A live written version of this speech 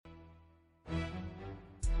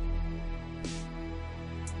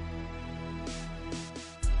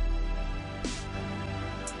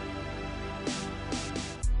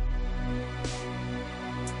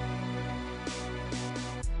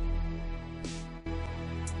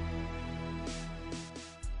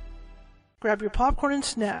Grab your popcorn and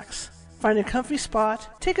snacks. Find a comfy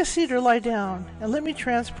spot, take a seat or lie down, and let me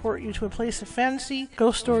transport you to a place of fantasy,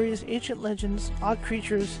 ghost stories, ancient legends, odd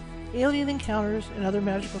creatures, alien encounters, and other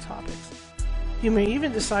magical topics. You may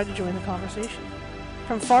even decide to join the conversation.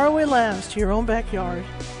 From faraway lands to your own backyard,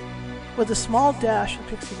 with a small dash of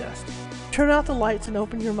pixie dust. Turn out the lights and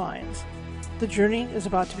open your minds. The journey is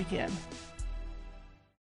about to begin.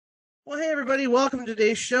 Well, hey everybody, welcome to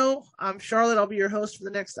today's show. I'm Charlotte. I'll be your host for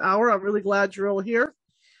the next hour. I'm really glad you're all here.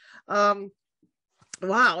 Wow,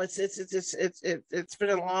 it's been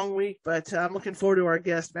a long week, but I'm looking forward to our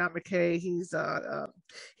guest, Matt McKay. He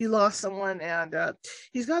lost someone, and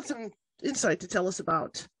he's got some insight to tell us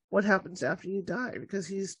about what happens after you die, because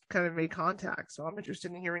he's kind of made contact. So I'm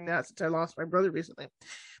interested in hearing that, since I lost my brother recently.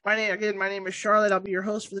 My name is Charlotte. I'll be your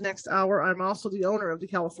host for the next hour. I'm also the owner of the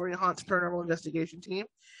California Haunts Paranormal Investigation Team,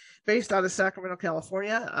 based out of Sacramento,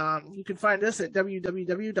 California. You can find us at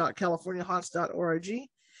www.californiahaunts.org.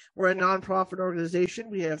 We're a nonprofit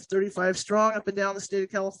organization. We have 35 strong up and down the state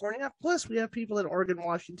of California. Plus, we have people in Oregon,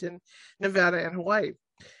 Washington, Nevada, and Hawaii.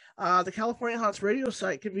 The California Haunts radio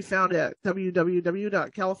site can be found at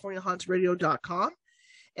www.californiahauntsradio.com.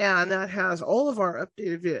 And that has all of our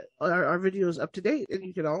updated our videos up to date. And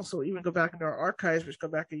you can also even go back into our archives, which go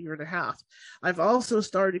back a year and a half. I've also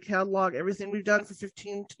started to catalog everything we've done for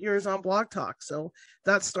 15 years on Blog Talk. So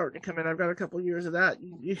that's starting to come in. I've got a couple of years of that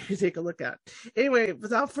you can take a look at. Anyway,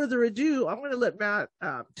 without further ado, I'm going to let Matt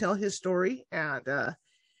tell his story. And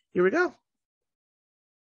here we go.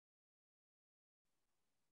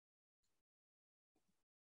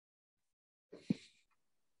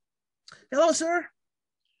 Hello, sir.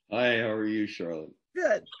 Hi, how are you, Charlotte?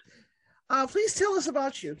 Good. Please tell us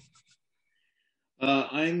about you.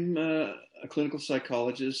 I'm a clinical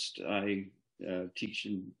psychologist. I teach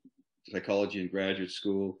in psychology in graduate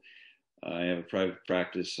school. I have a private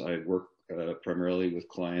practice. I work primarily with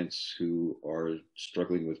clients who are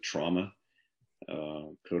struggling with trauma.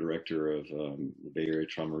 Co-director of the Bay Area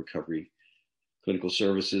Trauma Recovery Clinical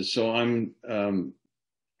Services. So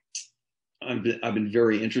I've been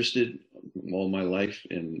very interested all my life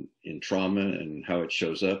in trauma and how it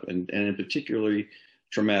shows up, and in particularly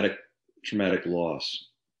traumatic loss.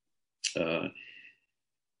 13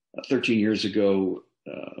 years ago,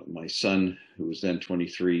 my son, who was then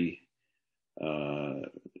 23,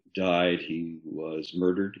 died. He was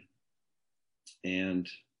murdered, and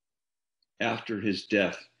after his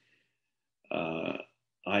death,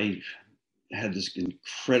 I had this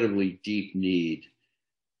incredibly deep need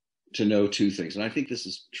to know two things. And I think this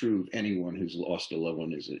is true of anyone who's lost a loved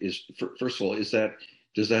one, is first of all, does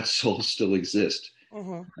that soul still exist?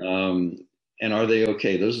 And are they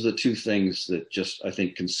okay? Those are the two things that just, I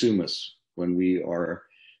think, consume us when we are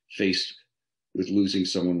faced with losing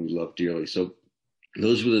someone we love dearly. So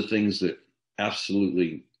those were the things that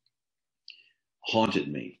absolutely haunted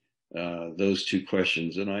me, those two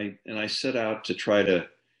questions. And I set out to try to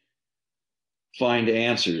find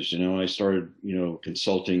answers. I started,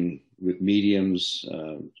 consulting with mediums,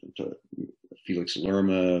 Felix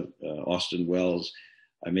Lerma, Austin Wells.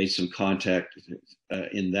 I made some contact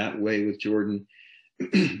in that way with Jordan.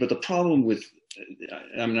 But the problem with,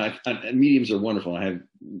 mediums are wonderful. I have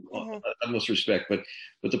utmost respect, but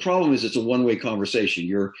the problem is it's a one-way conversation.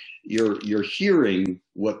 You're hearing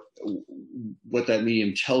what that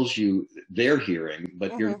medium tells you they're hearing,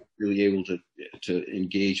 but you're not really able to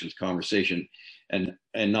engage with conversation and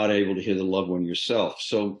not able to hear the loved one yourself.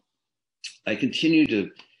 So I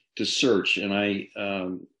continued to search, and I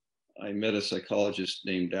met a psychologist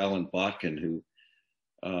named Alan Botkin who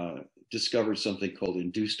discovered something called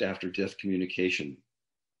induced after-death communication.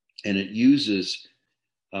 And it uses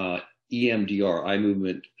EMDR, eye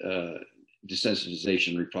movement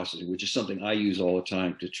desensitization reprocessing, which is something I use all the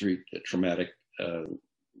time to treat traumatic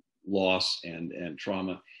loss and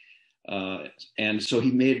trauma. And so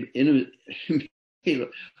he made a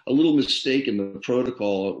little mistake in the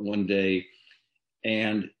protocol one day,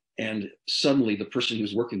 and suddenly the person he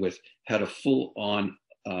was working with had a full-on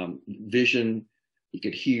vision. He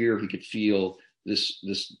could hear, he could feel this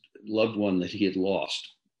loved one that he had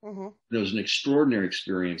lost. It was an extraordinary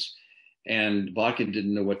experience, and Botkin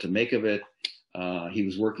didn't know what to make of it. He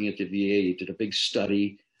was working at the VA. He did a big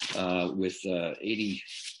study with 83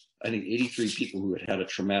 people who had a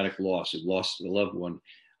traumatic loss, who lost a loved one.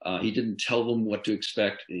 He didn't tell them what to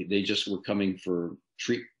expect. They just were coming for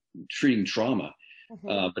treating trauma.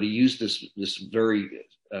 But he used this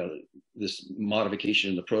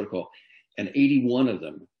modification in the protocol, and 81 of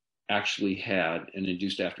them actually had an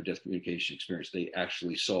induced after-death communication experience. They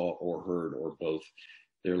actually saw or heard or both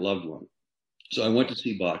their loved one. So I went to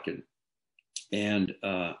see Botkin, and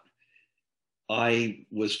I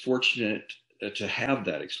was fortunate to have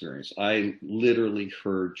that experience. I literally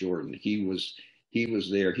heard Jordan. He was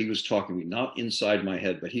there. He was talking to me, not inside my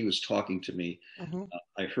head, but he was talking to me. Mm-hmm.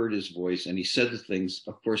 I heard his voice, and he said the things,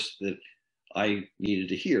 of course, that I needed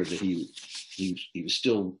to hear. That he was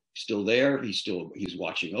still there. He's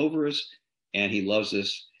watching over us, and he loves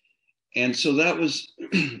us. And so that was,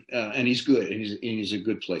 and he's good, and he's a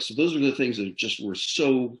good place. So those are the things that just were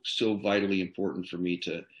so vitally important for me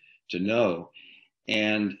to know,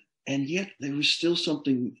 and yet there was still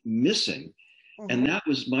something missing, Mm-hmm. and that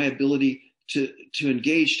was my ability to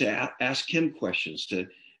engage, to ask him questions, to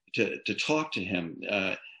talk to him.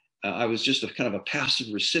 I was just a kind of a passive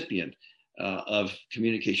recipient of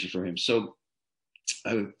communication from him. So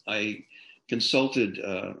I consulted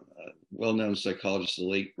a well-known psychologist, the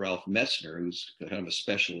late Ralph Metzner, who's kind of a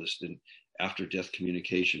specialist in after-death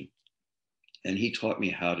communication, and he taught me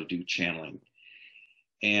how to do channeling.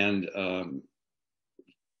 And I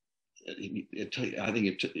think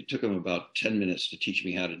it took him about 10 minutes to teach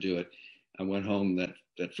me how to do it. I went home that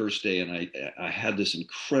first day, and I had this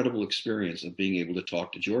incredible experience of being able to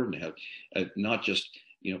talk to Jordan, not just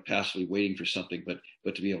passively waiting for something, but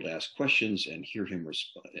to be able to ask questions and hear him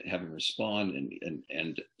have him respond,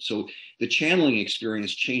 and so the channeling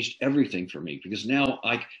experience changed everything for me, because now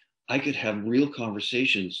I could have real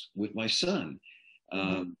conversations with my son,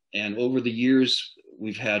 and over the years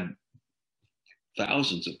we've had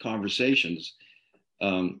thousands of conversations.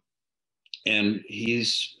 And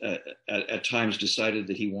he's at times decided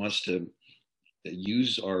that he wants to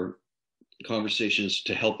use our conversations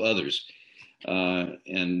to help others.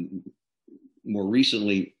 And more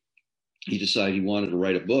recently, he decided he wanted to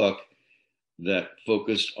write a book that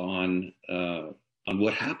focused on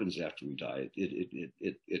what happens after we die.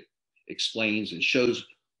 It explains and shows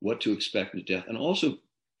what to expect in death, and also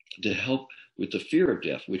to help with the fear of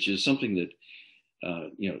death, which is something that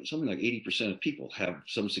something like 80% of people have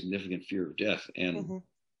some significant fear of death. And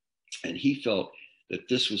he felt that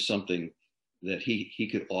this was something that he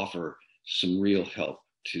could offer some real help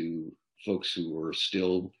to folks who were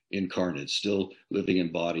still incarnate, still living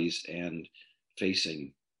in bodies and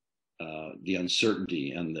facing the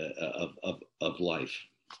uncertainty and of life.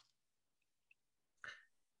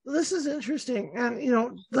 This is interesting,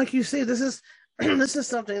 and like you say, this is this is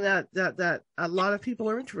something that a lot of people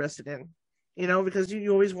are interested in. Because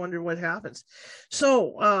you always wonder what happens.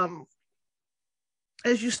 So,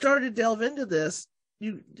 as you started to delve into this,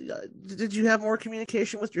 did you have more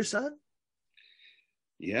communication with your son?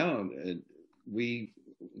 Yeah, we'd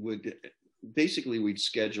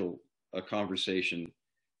schedule a conversation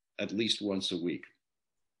at least once a week,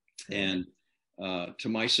 and to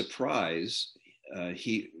my surprise,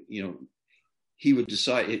 he would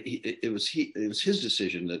decide. It was his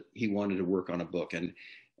decision that he wanted to work on a book, and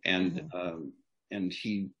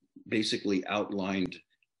he basically outlined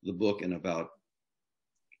the book in about,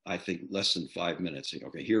 I think, less than 5 minutes.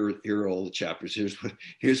 Okay, here are all the chapters.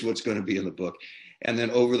 Here's what's going to be in the book. And then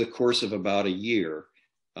over the course of about a year,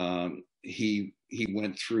 he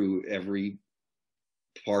went through every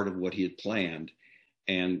part of what he had planned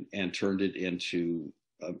and turned it into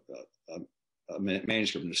a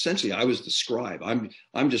manuscript. And essentially, I was the scribe.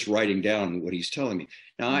 I'm just writing down what he's telling me.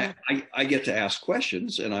 Now I get to ask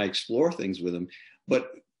questions and I explore things with him,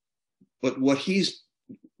 but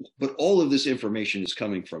all of this information is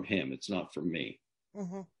coming from him. It's not from me.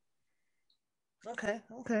 Mm-hmm. Okay.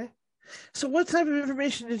 So what type of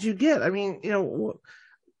information did you get? I mean,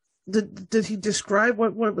 did he describe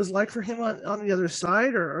what it was like for him on the other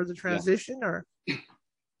side, or the transition? Yeah. Or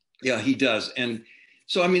yeah, he does. And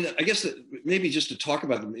so, I mean, I guess that maybe just to talk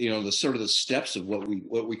about, the sort of the steps of what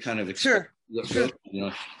we kind of expect. Sure.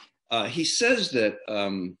 He says that,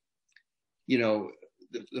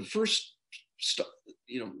 the first,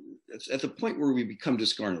 at the point where we become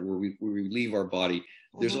discarnate, where we leave our body,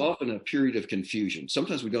 there's often a period of confusion.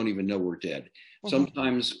 Sometimes we don't even know we're dead.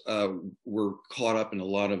 Sometimes we're caught up in a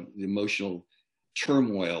lot of the emotional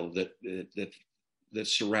turmoil that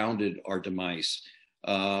surrounded our demise.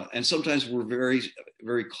 And sometimes we're very,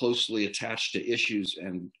 very closely attached to issues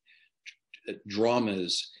and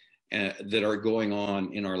dramas that are going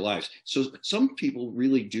on in our lives. So some people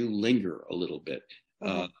really do linger a little bit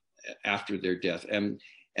after their death. And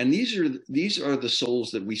these are the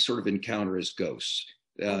souls that we sort of encounter as ghosts.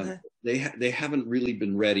 They haven't really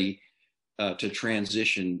been ready to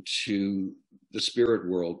transition to the spirit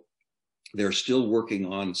world. They're still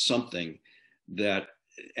working on something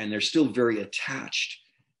and they're still very attached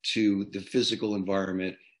to the physical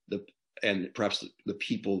environment, and perhaps the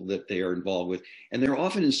people that they are involved with. And they're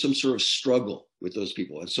often in some sort of struggle with those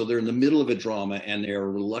people. And so they're in the middle of a drama and they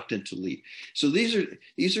are reluctant to leave. So these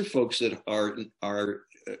are folks that are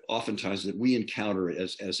oftentimes that we encounter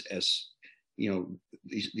as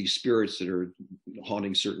these spirits that are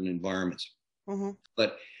haunting certain environments. Mm-hmm.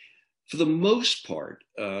 But for the most part,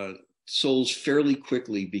 souls fairly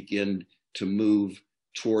quickly begin to move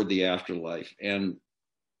toward the afterlife. And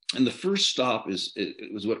the first stop was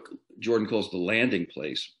what Jordan calls the landing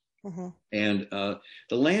place. Mm-hmm. And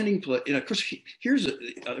the landing place, of course,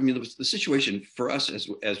 the situation for us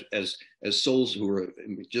as souls who are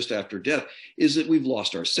just after death is that we've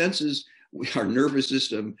lost our senses, our nervous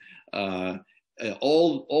system,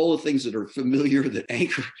 all the things that are familiar that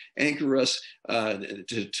anchor us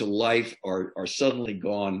to life are suddenly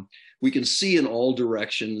gone. We can see in all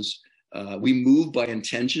directions. We move by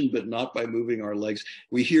intention, but not by moving our legs.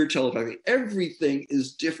 We hear telepathy. Everything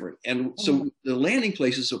is different. And so the landing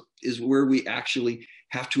place is where we actually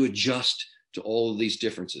have to adjust to all of these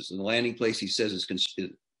differences. And the landing place, he says,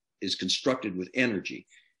 is constructed with energy.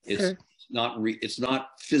 It's not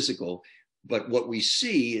physical, but what we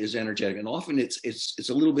see is energetic. And often it's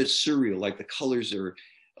a little bit surreal, like the colors are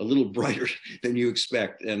a little brighter than you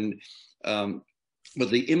expect. And but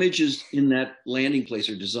the images in that landing place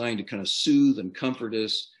are designed to kind of soothe and comfort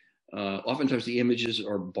us. Oftentimes the images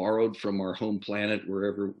are borrowed from our home planet,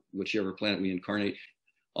 whichever planet we incarnate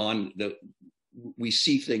on. We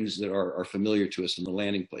see things that are familiar to us in the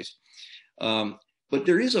landing place. But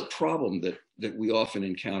there is a problem that we often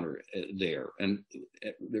encounter there. And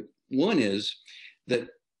one is that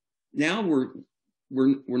now we're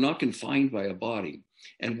not confined by a body.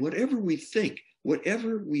 And whatever we think,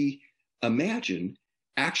 whatever we imagine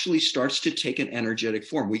actually starts to take an energetic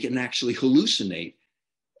form. We can actually hallucinate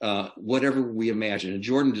whatever we imagine. And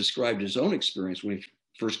Jordan described his own experience when he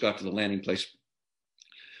first got to the landing place,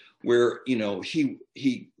 where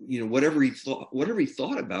whatever he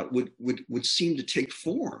thought about would seem to take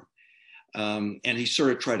form. And he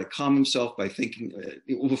sort of tried to calm himself by thinking,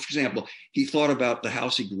 for example, he thought about the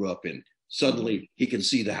house he grew up in. Suddenly he can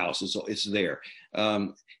see the house, it's there.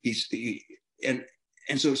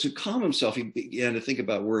 And so to calm himself, he began to think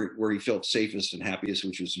about where he felt safest and happiest,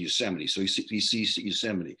 which was Yosemite. So he sees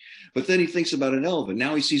Yosemite, but then he thinks about an elephant.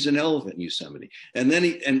 Now he sees an elephant in Yosemite, and then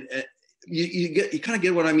you kind of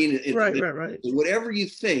get what I mean. Right. Whatever you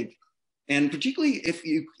think, and particularly if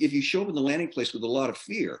you show up in the landing place with a lot of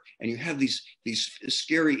fear and you have these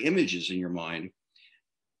scary images in your mind,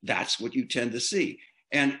 that's what you tend to see.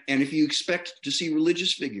 And if you expect to see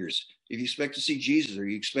religious figures, if you expect to see Jesus, or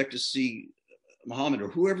you expect to see Muhammad, or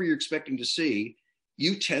whoever you're expecting to see,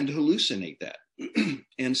 you tend to hallucinate that.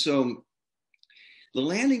 And so the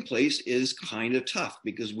landing place is kind of tough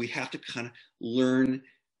because we have to kind of learn,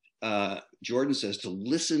 Jordan says, to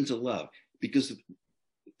listen to love, because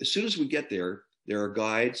as soon as we get there are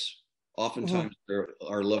guides. Oftentimes there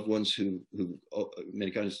are loved ones who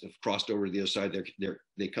many times have crossed over to the other side.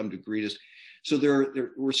 They come to greet us. So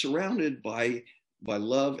we're surrounded by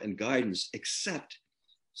love and guidance, except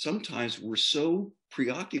sometimes we're so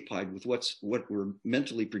preoccupied with what we're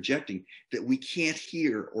mentally projecting that we can't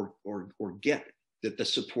hear or get that the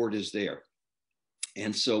support is there.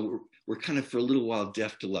 And so we're kind of for a little while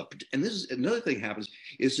deaf to love. And this is another thing happens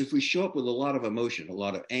is if we show up with a lot of emotion, a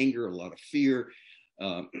lot of anger, a lot of fear,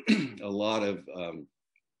 a lot of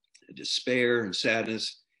despair and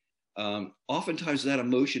sadness, oftentimes that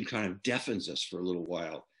emotion kind of deafens us for a little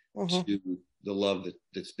while to the love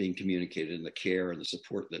that's being communicated and the care and the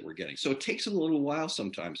support that we're getting. So it takes a little while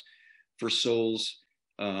sometimes for souls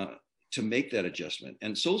to make that adjustment.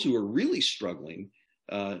 And souls who are really struggling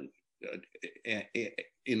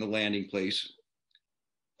in the landing place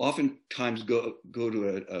oftentimes go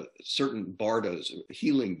to a certain bardos,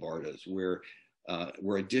 healing bardos, where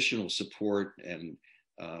additional support and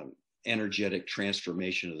energetic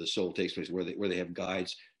transformation of the soul takes place, where they have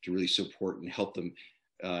guides to really support and help them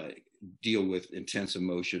deal with intense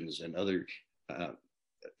emotions and other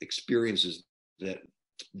experiences that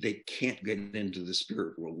they can't get into the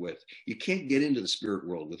spirit world with. You can't get into the spirit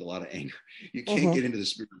world with a lot of anger. You can't get into the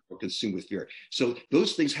spirit world consumed with fear. So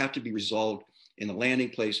those things have to be resolved in the landing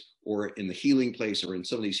place or in the healing place or in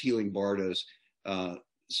some of these healing bardos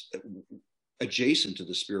adjacent to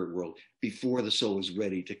the spirit world before the soul is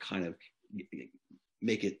ready to kind of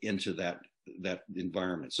make it into that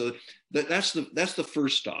environment. So that's the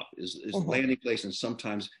first stop is the landing place, and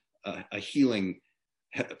sometimes a healing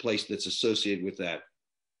place that's associated with that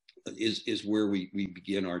is where we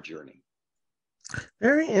begin our journey.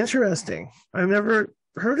 Very interesting. I've never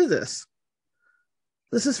heard of this.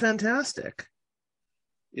 This is fantastic.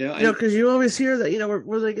 Yeah, Because you always hear that,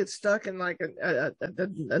 where they get stuck in like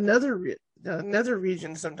another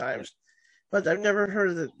region sometimes, but I've never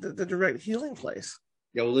heard of the direct healing place.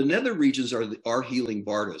 yeah. Well, the nether regions are healing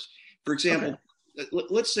bardos. For Okay. example,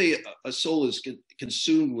 let's say a soul is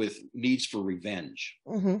consumed with needs for revenge,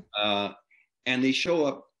 Mm-hmm. and they show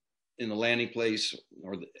up in the landing place,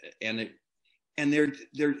 and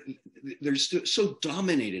they're so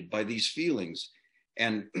dominated by these feelings,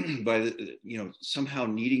 and by somehow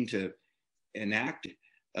needing to enact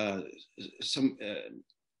uh, some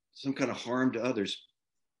some kind of harm to others,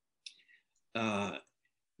 uh,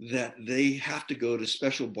 that they have to go to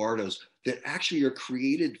special bardos that actually are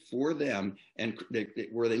created for them, and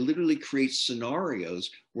where they literally create scenarios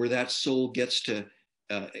where that soul gets to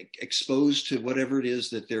exposed to whatever it is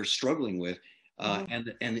that they're struggling with,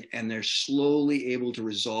 Mm-hmm. and they're slowly able to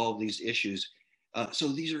resolve these issues. So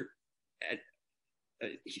these are uh,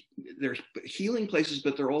 they're healing places,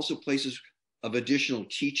 but they're also places of additional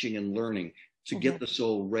teaching and learning to Mm-hmm. get the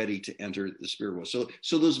soul ready to enter the spirit world.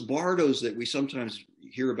 So those bardos that we sometimes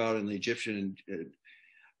hear about in the Egyptian and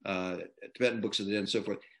Tibetan books of the dead and so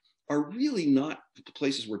forth are really not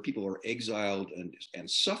places where people are exiled and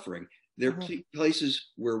suffering. They're places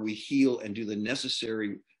where we heal and do the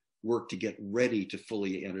necessary work to get ready to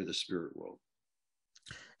fully enter the spirit world.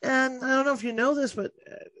 And I don't know if you know this, but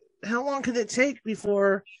how long can it take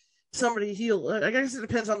before somebody heals? I guess it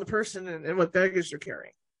depends on the person and what baggage they're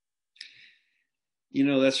carrying.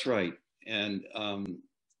 That's right. And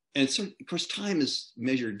so, of course, time is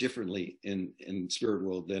measured differently in spirit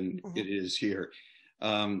world than it is here.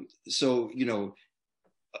 So,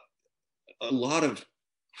 a lot of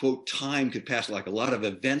quote time could pass, like a lot of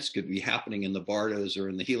events could be happening in the bardos or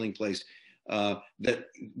in the healing place that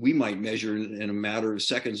we might measure in a matter of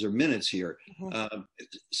seconds or minutes here.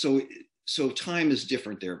 So time is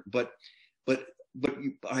different there, but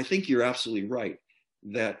I think you're absolutely right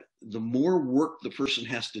that the more work the person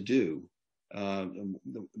has to do,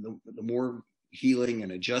 the more healing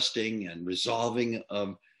and adjusting and resolving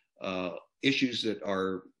of issues that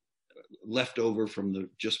are left over from the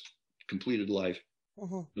just completed life.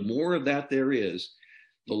 The more of that there is,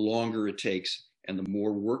 the longer it takes, and the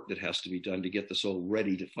more work that has to be done to get the soul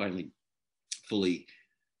ready to finally fully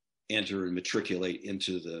enter and matriculate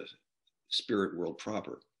into the spirit world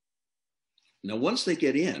proper. Now, once they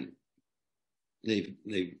get in, they've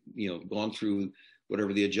gone through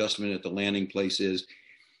whatever the adjustment at the landing place is.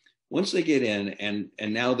 Once they get in, and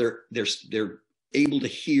now they're able to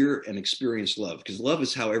hear and experience love, because love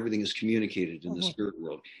is how everything is communicated in the spirit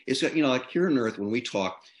world. It's like here on earth, when we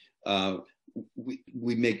talk,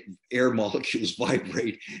 we make air molecules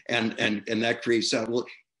vibrate, and that creates sound. Well,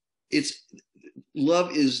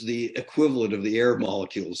 love is the equivalent of the air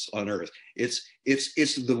molecules on earth. It's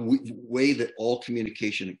the way that all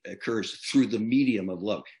communication occurs, through the medium of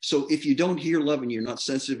love. So if you don't hear love and you're not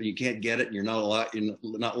sensitive and you can't get it and you're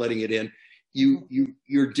not letting it in,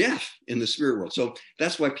 you're deaf in the spirit world. So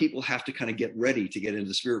that's why people have to kind of get ready to get into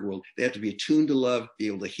the spirit world. They have to be attuned to love, be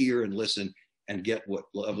able to hear and listen and get what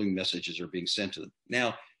loving messages are being sent to them.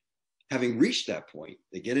 Now, having reached that point,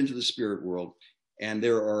 they get into the spirit world, and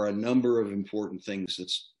there are a number of important things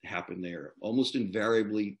that's happened there. Almost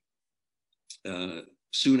invariably,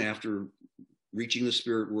 soon after reaching the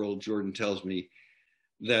spirit world, Jordan tells me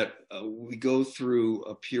that we go through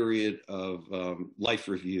a period of life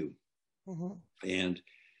review. And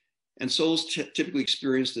souls typically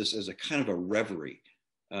experience this as a kind of a reverie,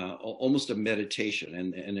 almost a meditation.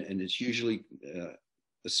 And it's usually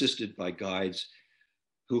assisted by guides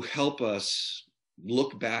who help us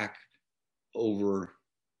look back over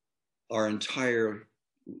our entire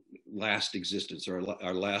last existence,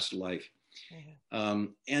 our last life.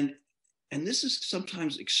 And this is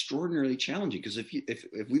sometimes extraordinarily challenging, because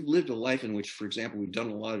if we've lived a life in which, for example, we've done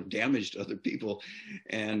a lot of damage to other people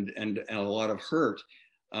and a lot of hurt,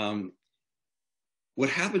 what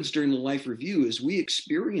happens during the life review is we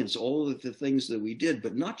experience all of the things that we did,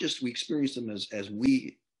 but not just we experience them as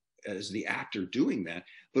the actor doing that,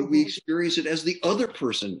 but we experience it as the other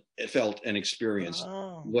person felt and experienced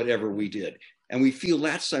whatever we did. And we feel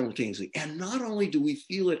that simultaneously. And not only do we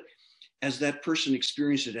feel it as that person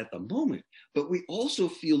experienced it at the moment, but we also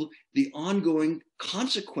feel the ongoing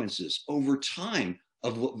consequences over time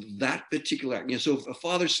of that particular act. So if a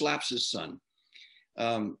father slaps his son,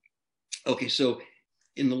 so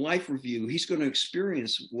in the life review, he's going to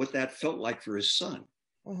experience what that felt like for his son,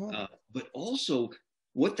 but also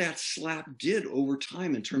what that slap did over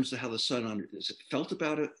time in terms of how the son felt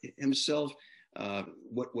about it himself,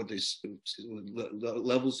 what the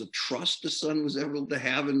levels of trust the son was able to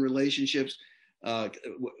have in relationships,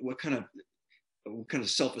 what kind of what kind of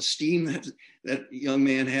self-esteem that young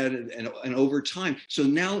man had, and over time. So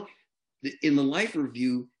now in the life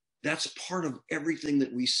review, that's part of everything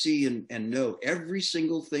that we see and know. Every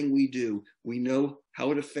single thing we do, we know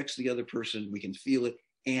how it affects the other person. We can feel it,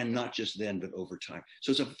 and not just then, but over time.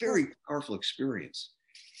 So it's a very powerful experience.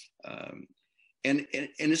 And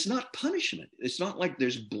it's not punishment. It's not like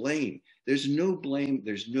there's blame. There's no blame.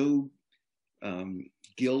 There's no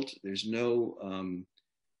guilt. There's no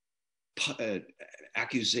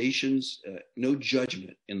accusations. No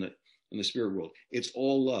judgment in the spirit world. It's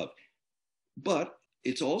all love. But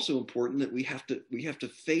it's also important that we have to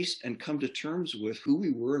face and come to terms with who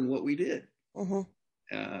we were and what we did. And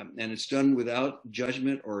it's done without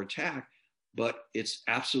judgment or attack, but it's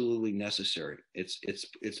absolutely necessary.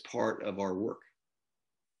 It's part of our work.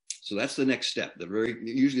 So that's the next step. Nearly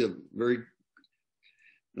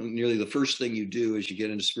the first thing you do as you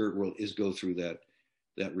get into spirit world is go through that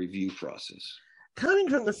review process. Coming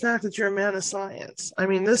from the fact that you're a man of science, I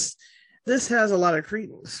mean, this has a lot of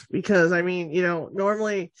credence, because I mean,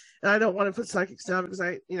 normally, and I don't want to put psychics down because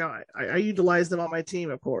I utilize them on my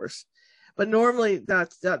team, of course, but normally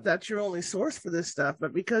that's your only source for this stuff.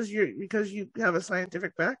 But because you have a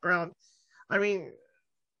scientific background, I mean,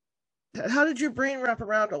 how did your brain wrap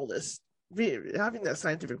around all this, having that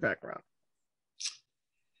scientific background?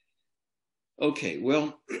 Okay,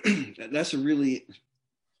 well, that's a really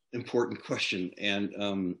important question,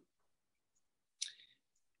 and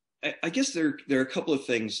I guess there are a couple of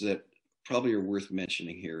things that probably are worth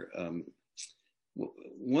mentioning here.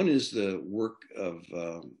 One is the work of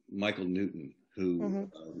Michael Newton, who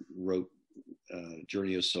wrote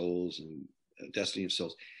Journey of Souls and Destiny of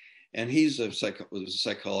Souls. And he's was a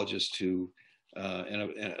psychologist who, and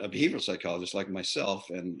a behavioral psychologist like myself,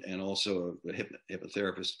 and also a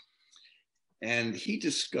hypnotherapist. And he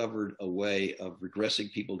discovered a way of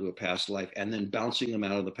regressing people to a past life and then bouncing them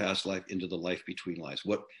out of the past life into the life between lives.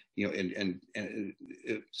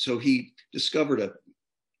 So he discovered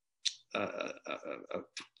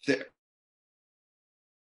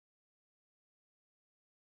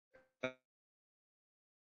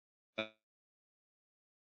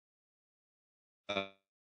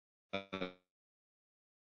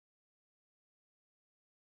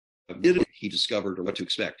he discovered, or what to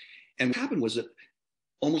expect. And what happened was that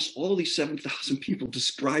almost all of these 7,000 people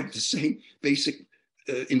described the same basic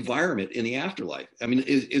environment in the afterlife. I mean,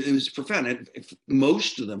 it was profound. And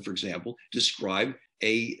most of them, for example, describe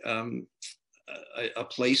a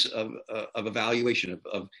place of evaluation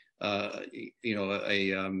of what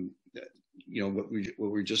we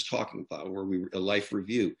were just talking about, where we were a life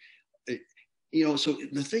review. So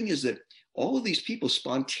the thing is that all of these people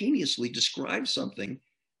spontaneously describe something.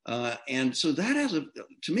 And so that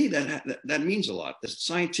to me, that means a lot.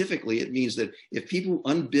 Scientifically, it means that if people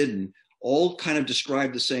unbidden all kind of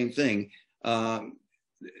describe the same thing,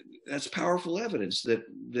 that's powerful evidence that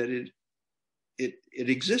it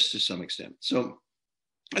exists to some extent. So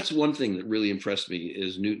that's one thing that really impressed me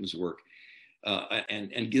is Newton's work,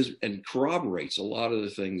 and corroborates a lot of the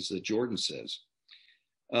things that Jordan says.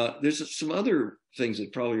 There's some other things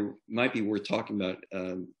that probably might be worth talking about.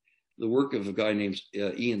 The work of a guy named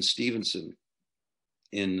Ian Stevenson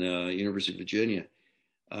in University of Virginia.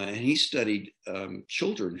 And he studied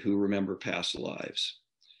children who remember past lives.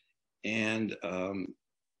 And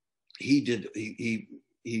he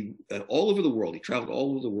all over the world, he traveled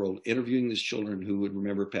all over the world interviewing these children who would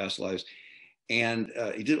remember past lives. And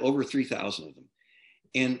he did over 3,000 of them.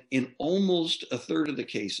 And in almost a third of the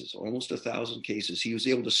cases, almost 1,000 cases, he was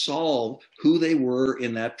able to solve who they were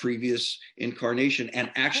in that previous incarnation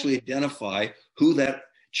and actually identify who that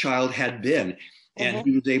child had been. And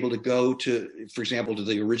he was able to go to, for example, to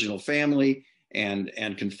the original family and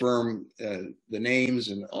confirm the names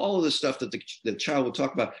and all of the stuff that the child would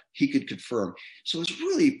talk about, he could confirm. So it's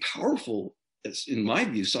really powerful, it's, in my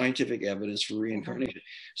view, scientific evidence for reincarnation.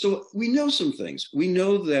 So we know some things. We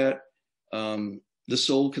know that the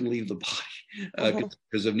soul can leave the body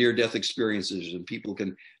because of near-death experiences, and people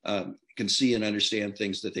can see and understand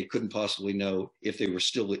things that they couldn't possibly know if they were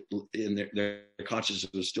still in their consciousness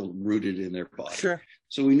was still rooted in their body. Sure.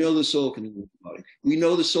 So we know the soul can leave the body. We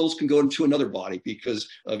know the souls can go into another body because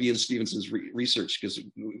of Ian Stevenson's research, because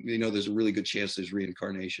we know there's a really good chance there's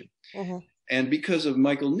reincarnation. And because of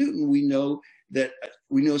Michael Newton, we know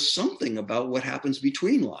something about what happens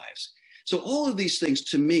between lives. So all of these things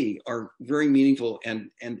to me are very meaningful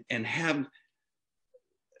and have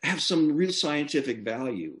some real scientific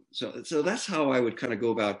value. So that's how I would kind of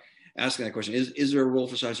go about asking that question. Is there a role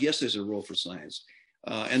for science? Yes, there's a role for science.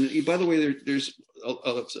 And by the way, there's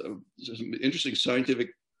some interesting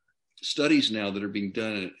scientific studies now that are being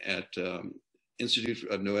done Institute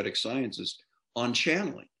of Noetic Sciences on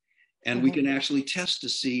channeling. And we can actually test to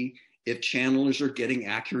see if channelers are getting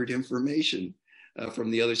accurate information from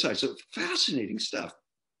the other side. So fascinating stuff.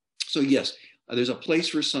 So yes, there's a place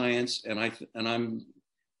for science, and I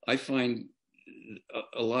find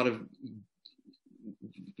a lot of,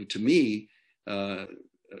 to me,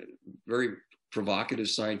 very provocative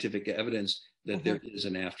scientific evidence that there is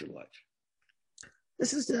an afterlife.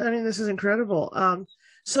 This is incredible.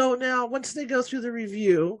 So now, once they go through the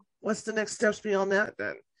review, what's the next steps beyond that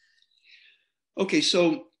then? Okay,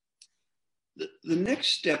 so the next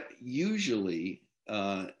step usually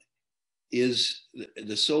is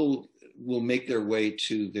the soul will make their way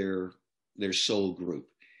to their soul group.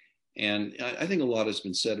 And I think a lot has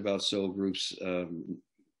been said about soul groups.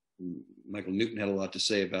 Michael Newton had a lot to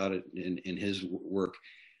say about it in his work.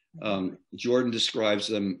 Jordan describes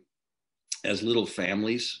them as little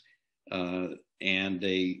families, and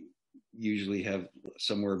they usually have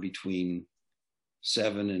somewhere between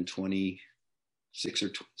 7 and 26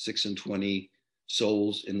 or 6 and 20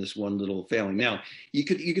 souls in this one little family. Now, you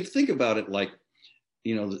could think about it like,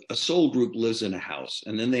 a soul group lives in a house,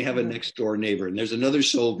 and then they have a next door neighbor, and there's another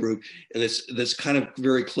soul group that's kind of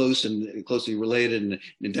very close and closely related,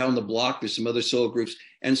 and down the block there's some other soul groups,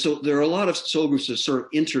 and so there are a lot of soul groups that sort of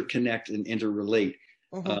interconnect and interrelate.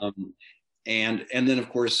 And then of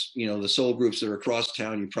course, the soul groups that are across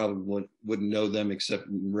town, you probably wouldn't know them except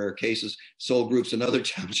in rare cases. Soul groups in other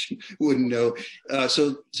towns you wouldn't know.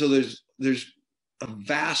 So there's a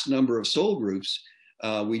vast number of soul groups.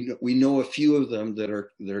 We know a few of them that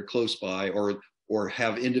are close by, or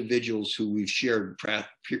have individuals who we've shared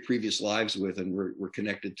previous lives with, and we're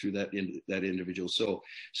connected through that individual soul.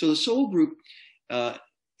 So the soul group,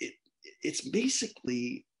 it's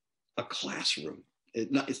basically a classroom.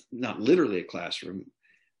 It's not literally a classroom,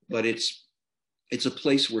 but it's a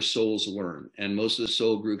place where souls learn. And most of the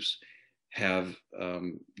soul groups have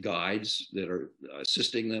guides that are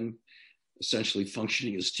assisting them, essentially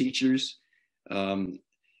functioning as teachers. And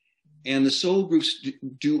the soul groups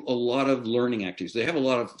do a lot of learning activities. They have a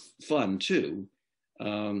lot of fun too,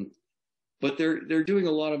 but they're doing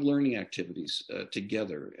a lot of learning activities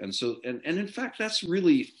together. And so, and in fact, that's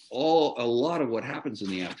really a lot of what happens in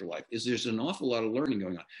the afterlife. Is there's an awful lot of learning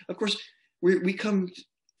going on. Of course, we come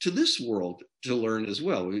to this world to learn as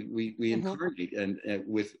well. We incarnate and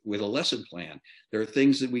with a lesson plan. There are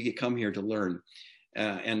things that we come here to learn.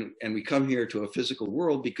 And we come here to a physical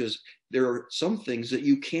world because there are some things that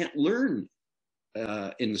you can't learn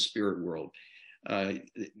in the spirit world. The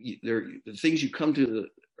things you come to the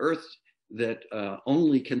earth that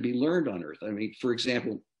only can be learned on earth. I mean, for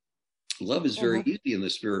example, love is very easy in the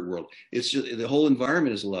spirit world. It's just the whole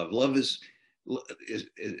environment is love. Love is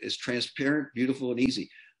transparent, beautiful, and easy.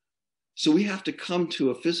 So we have to come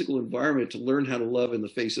to a physical environment to learn how to love in the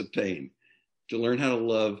face of pain, to learn how to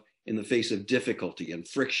love in the face of difficulty and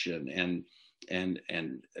friction and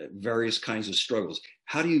various kinds of struggles.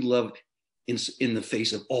 How do you love in the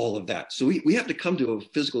face of all of that? So we have to come to a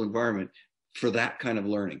physical environment for that kind of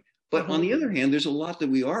learning. But on the other hand, there's a lot that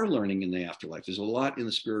we are learning in the afterlife. There's a lot in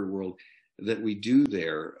the spirit world that we do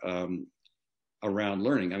there around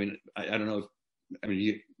learning. I mean, I don't know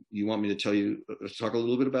you want me to talk a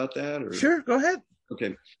little bit about that? Or? Sure, go ahead.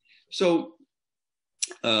 Okay. So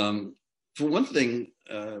for one thing,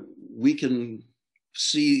 we can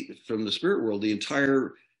see from the spirit world the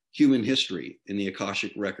entire human history in the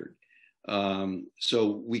Akashic record.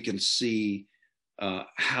 So we can see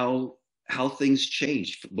how things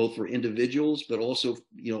change, both for individuals, but also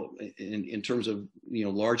in terms of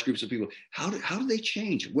large groups of people. How do they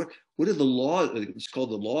change? What are the laws? It's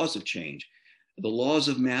called the laws of change, the laws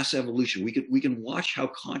of mass evolution. We can watch how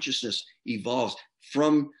consciousness evolves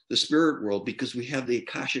from the spirit world because we have the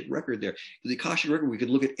Akashic record there. The Akashic record, we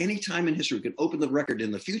could look at any time in history. We can open the record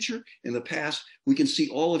in the future, in the past. We can see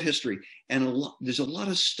all of history, and there's a lot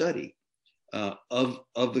of study of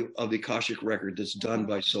the Akashic record that's done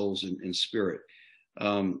by souls in spirit.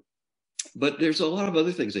 But there's a lot of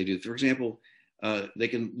other things they do. For example, they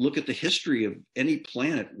can look at the history of any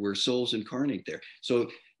planet where souls incarnate there. So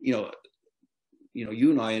you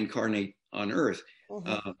and I incarnate on Earth.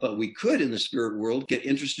 But we could, in the spirit world, get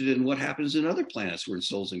interested in what happens in other planets where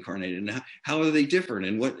souls incarnate, and how are they different,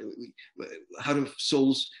 and how do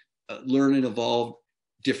souls learn and evolve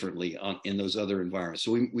differently in those other environments.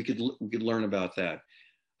 So we could learn about that.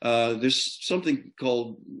 There's something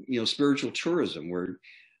called spiritual tourism, where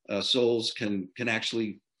souls can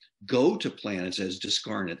actually go to planets as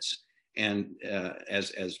discarnates and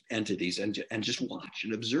as entities and just watch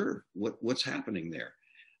and observe what's happening there.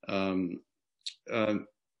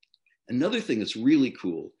 Another thing that's really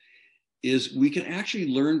cool is we can actually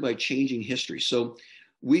learn by changing history. So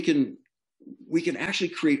we can actually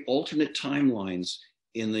create alternate timelines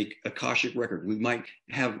in the Akashic record. We might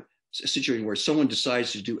have a situation where someone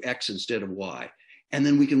decides to do X instead of Y. And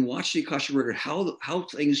then we can watch the Akashic record, how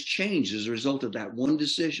things change as a result of that one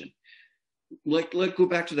decision. Let's go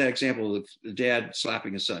back to that example of the dad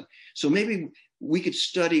slapping his son. So maybe we could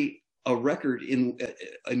study a record in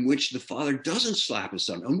which the father doesn't slap his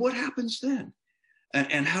son. And what happens then?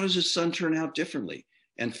 And how does his son turn out differently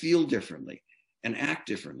and feel differently and act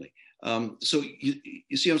differently? So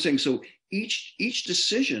you see what I'm saying? So each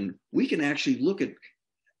decision, we can actually look at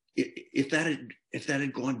if that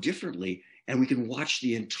had gone differently, and we can watch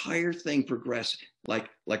the entire thing progress, like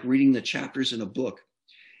reading the chapters in a book.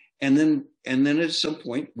 And then at some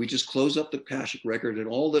point, we just close up the Akashic record, and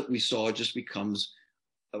all that we saw just becomes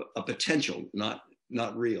a potential, not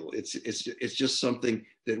real. It's just something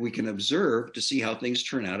that we can observe to see how things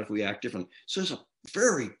turn out if we act differently. So it's a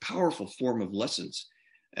very powerful form of lessons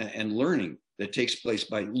and learning that takes place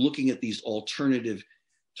by looking at these alternative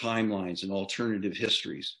timelines and alternative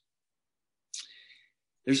histories.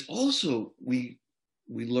 There's also, we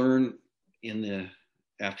learn in the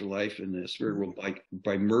afterlife, in the spirit world,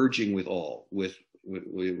 by merging with all, with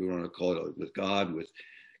we want to call it, with God, with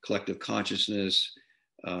collective consciousness,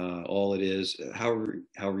 all it is, however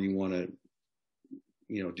you want to,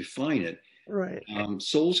 define it. Right.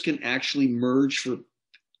 Souls can actually merge for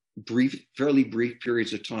fairly brief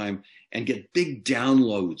periods of time and get big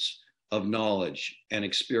downloads of knowledge and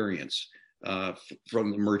experience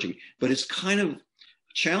from the merging. But it's kind of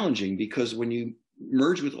challenging, because when you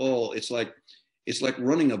merge with all, it's like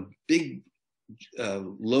running a big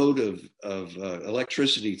load of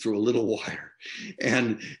electricity through a little wire,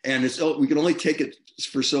 and we can only take it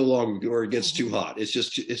for so long, or it gets too hot.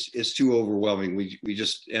 It's too overwhelming. We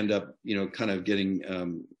just end up kind of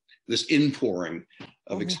getting this inpouring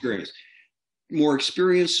of experience. More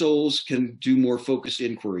experienced souls can do more focused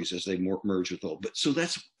inquiries as they merge with all. But so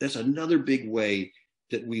that's another big way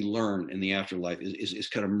that we learn in the afterlife, is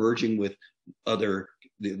kind of merging with the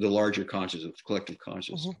larger consciousness, collective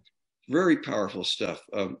consciousness. Very powerful stuff.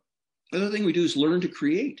 Another thing we do is learn to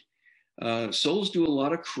create. Souls do a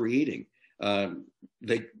lot of creating. And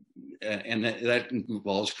that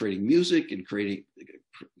involves creating music and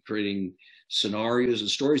creating scenarios and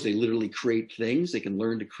stories. They literally create things. They can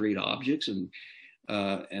learn to create objects and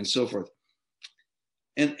so forth.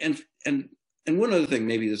 And one other thing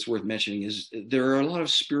maybe that's worth mentioning is there are a lot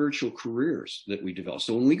of spiritual careers that we develop.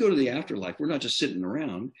 So when we go to the afterlife, we're not just sitting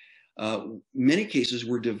around. Many cases,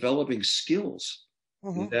 we're developing skills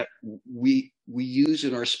that we use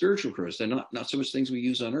in our spiritual careers. They're not so much things we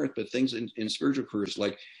use on earth, but things in spiritual careers,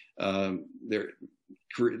 like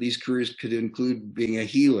these careers could include being a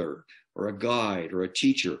healer or a guide or a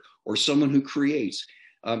teacher or someone who creates.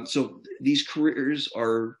 So these careers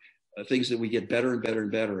are things that we get better and better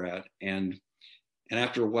and better at. And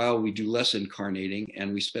after a while, we do less incarnating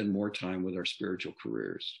and we spend more time with our spiritual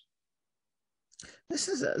careers. This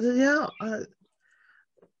is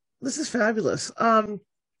this is fabulous.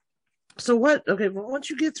 So once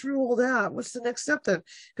you get through all that, what's the next step then?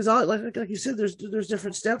 Because like you said, there's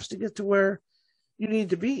different steps to get to where you need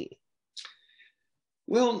to be.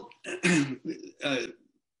 Well,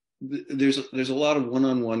 there's a lot of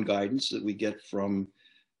one-on-one guidance that we get from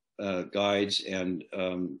guides and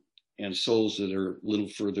souls that are a little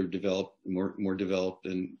further developed, more developed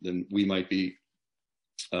than we might be.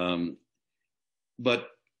 But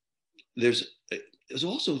there's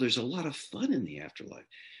a lot of fun in the afterlife.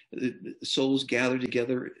 Souls gather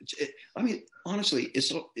together. Honestly, it's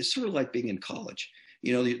sort of like being in college.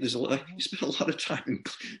 There's you spend a lot of time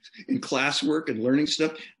in classwork and learning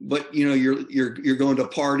stuff, but you're going to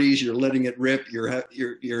parties, you're letting it rip, you're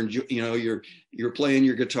playing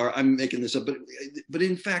your guitar. I'm making this up, but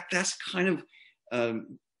in fact, that's kind of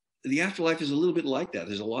the afterlife is a little bit like that.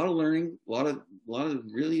 There's a lot of learning, a lot of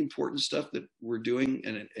really important stuff that we're doing,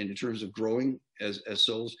 and in terms of growing as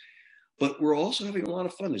souls. But we're also having a lot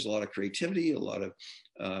of fun. There's a lot of creativity, a lot of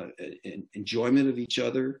enjoyment of each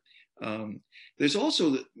other. There's a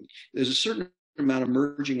certain amount of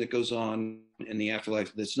merging that goes on in the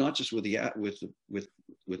afterlife that's not just with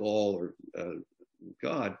all or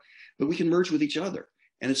God, but we can merge with each other,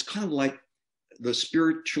 and it's kind of like the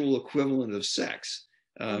spiritual equivalent of sex.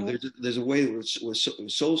 There's a way where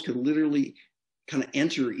souls can literally kind of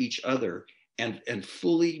enter each other and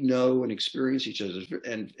fully know and experience each other,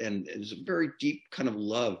 and it's a very deep kind of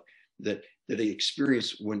love that they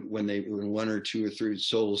experience when one or two or three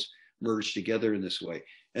souls merge together in this way.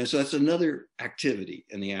 And so that's another activity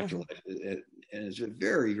in the afterlife, and it's a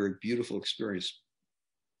very, very beautiful experience.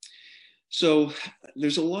 So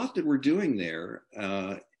there's a lot that we're doing there,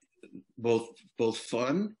 both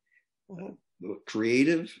fun,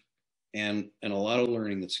 creative, and a lot of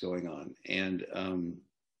learning that's going on. And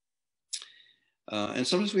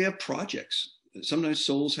sometimes we have projects. Sometimes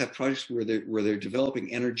souls have projects where they're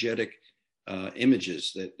developing energetic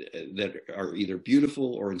images that are either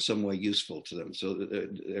beautiful or in some way useful to them. So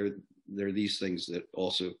there are these things that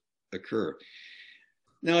also occur.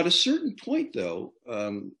 Now, at a certain point, though,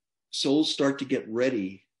 souls start to get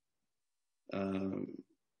ready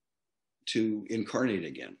to incarnate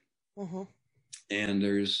again, and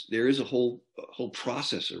there is a whole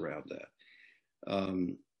process around that.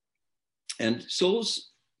 And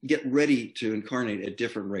souls get ready to incarnate at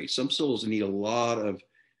different rates. Some souls need a lot of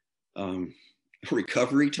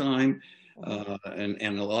recovery time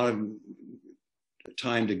and a lot of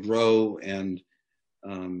time to grow and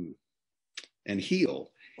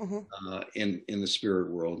heal in the spirit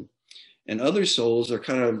world. And other souls are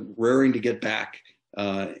kind of raring to get back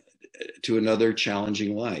to another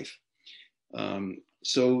challenging life.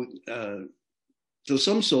 So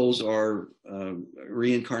some souls are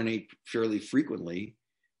reincarnate fairly frequently,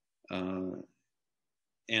 and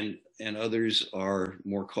others are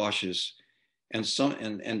more cautious, and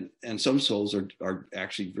some souls are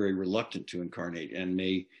actually very reluctant to incarnate and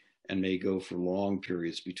may go for long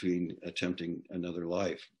periods between attempting another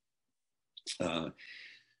life.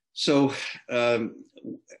 So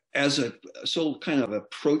as a soul kind of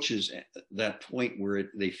approaches that point where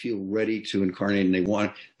they feel ready to incarnate and they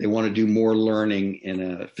want to do more learning in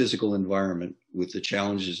a physical environment with the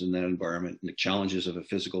challenges in that environment and the challenges of a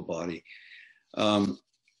physical body. And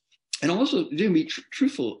also, to be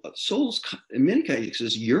truthful, souls in many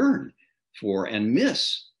cases yearn for and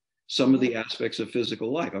miss some of the aspects of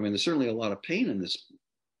physical life. I mean, there's certainly a lot of pain in this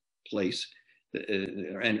place.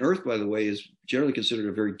 And Earth, by the way, is generally considered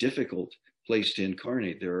a very difficult place to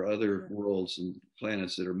incarnate. There are other worlds and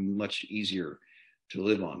planets that are much easier to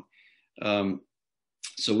live on.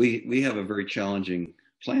 So we have a very challenging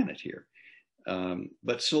planet here.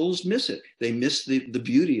 But souls miss it. They miss the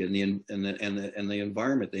beauty and the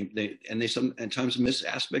environment. They sometimes miss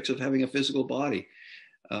aspects of having a physical body.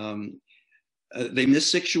 They miss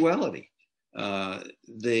sexuality.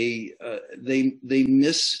 They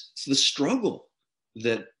miss the struggle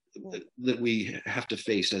that we have to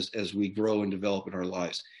face as we grow and develop in our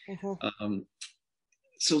lives.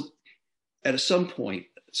 So at some point,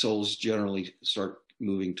 souls generally start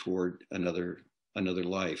moving toward another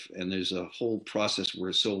life, and there's a whole process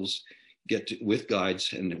where souls get to, with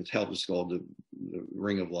guides and with help, it's called the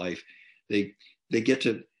ring of life. They get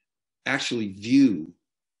to actually view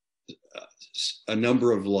a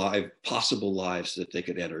number of possible lives that they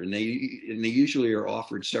could enter, and they usually are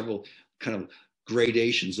offered several kind of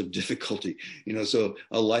gradations of difficulty. So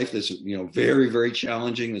a life that's very, very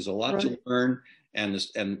challenging. There's a lot to learn, and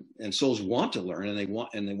souls want to learn, and they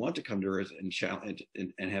want to come to Earth and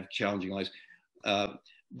have challenging lives.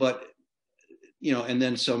 But and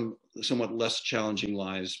then some somewhat less challenging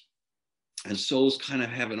lives. And souls kind of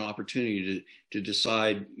have an opportunity to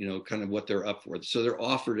decide, kind of what they're up for. So they're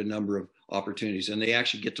offered a number of opportunities, and they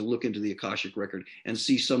actually get to look into the Akashic record and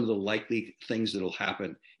see some of the likely things that'll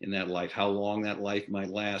happen in that life, how long that life might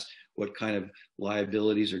last, what kind of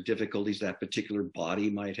liabilities or difficulties that particular body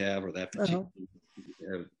might have, or that particular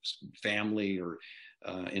family or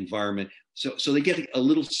environment. So they get a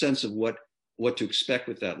little sense of what to expect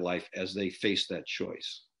with that life as they face that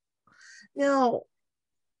choice. Now,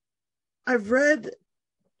 I've read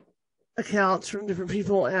accounts from different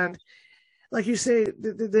people, and like you say,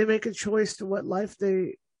 they make a choice to what life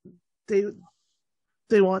they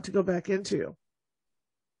want to go back into.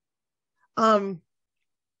 Are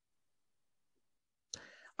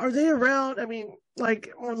they around? I mean,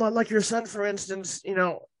 like your son, for instance,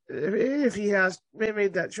 if he has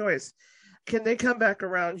made that choice, can they come back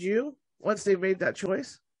around you once they've made that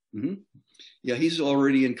choice? Mm-hmm. Yeah, he's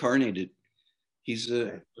already incarnated. He's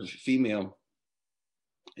a female,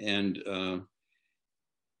 and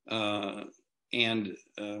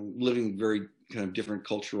living very kind of different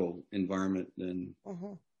cultural environment than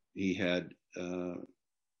he had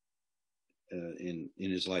in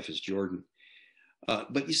his life as Jordan.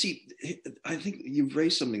 But you see, I think you've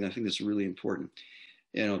raised something I think that's really important.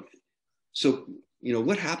 So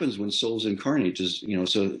what happens when souls incarnate is in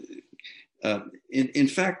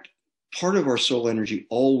fact, part of our soul energy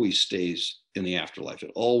always stays in the afterlife.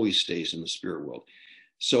 It always stays in the spirit world.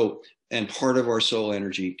 So, and part of our soul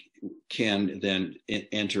energy can then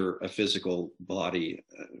enter a physical body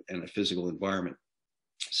and a physical environment.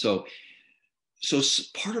 So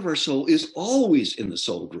part of our soul is always in the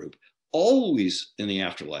soul group, always in the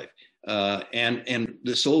afterlife. And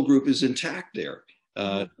the soul group is intact there.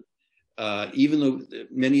 Even though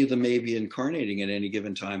many of them may be incarnating at any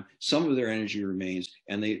given time, some of their energy remains,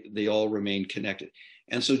 and they all remain connected.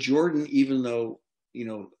 And so Jordan, even though, you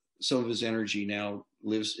know, some of his energy now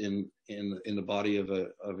lives in the body of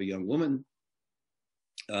a young woman,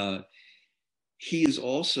 he is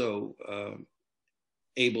also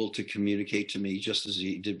able to communicate to me just as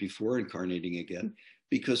he did before incarnating again,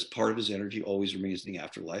 because part of his energy always remains in the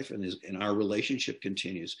afterlife, and our relationship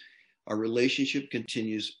continues. Our relationship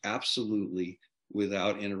continues absolutely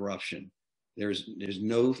without interruption. There's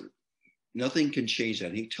nothing can change that.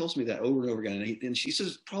 And he tells me that over and over again. And she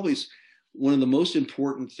says probably one of the most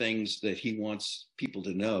important things that he wants people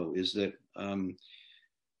to know is that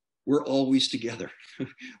we're always together.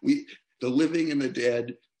 The living and the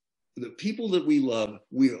dead, the people that we love,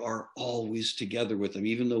 we are always together with them,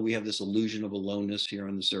 even though we have this illusion of aloneness here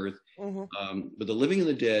on this earth. But the living and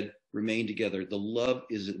the dead remain together. The love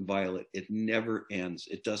is inviolate. It never ends.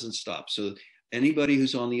 It doesn't stop. So anybody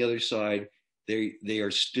who's on the other side, they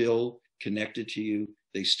are still connected to you.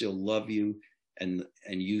 They still love you, and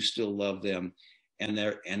you still love them, and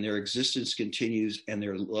their existence continues, and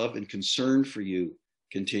their love and concern for you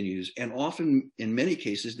continues. And often, in many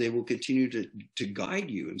cases, they will continue to guide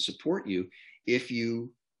you and support you if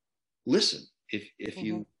you listen, if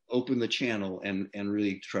you open the channel and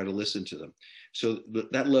really try to listen to them. So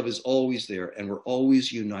that love is always there, and we're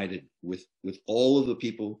always united with all of the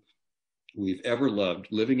people we've ever loved,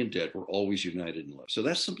 living and dead. We're always united in love. So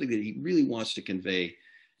that's something that he really wants to convey,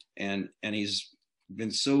 and he's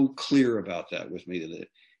been so clear about that with me,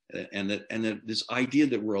 that this idea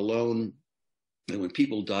that we're alone, and when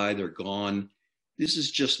people die, they're gone. This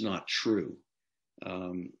is just not true.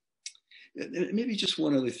 Maybe just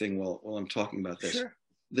one other thing while I'm talking about this. Sure.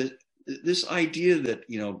 This idea that,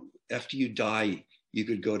 you know, after you die, you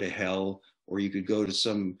could go to hell, or you could go to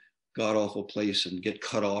some god-awful place and get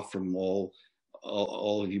cut off from all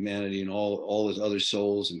of humanity and all his other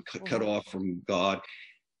souls, and cut off from God.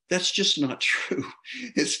 That's just not true.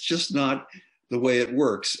 It's just not the way it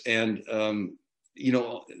works. And you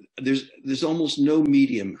know, there's almost no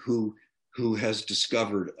medium who has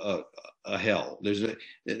discovered a hell.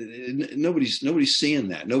 Nobody's seeing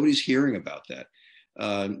that. Nobody's hearing about that.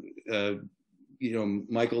 You know,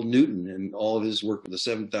 Michael Newton and all of his work with the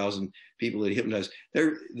 7,000 people that he hypnotized,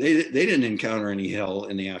 they didn't encounter any hell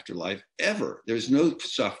in the afterlife ever. There's no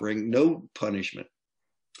suffering, no punishment.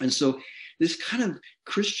 And so this kind of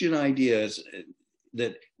Christian idea is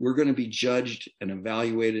that we're going to be judged and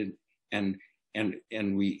evaluated, and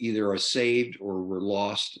we either are saved or we're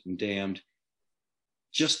lost and damned,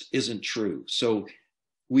 just isn't true. So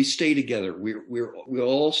we stay together. We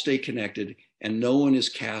all stay connected, and no one is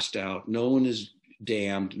cast out. No one is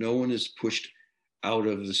damned. No one is pushed out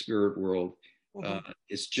of the spirit world.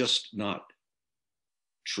 It's just not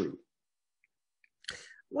true.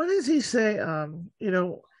 What does he say? You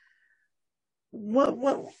know, what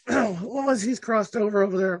once he's crossed over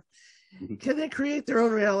there, can they create their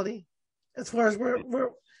own reality? As far as we're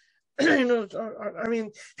you know, I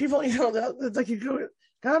mean, people, you know, like you go,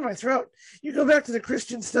 God, my throat. You go back to the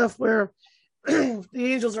Christian stuff where the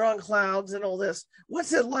angels are on clouds and all this.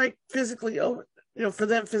 What's it like physically over, you know, for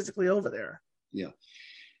them physically over there? Yeah.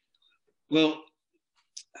 Well,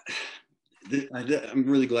 I'm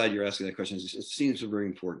really glad you're asking that question. It seems very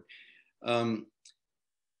important.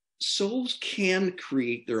 Souls can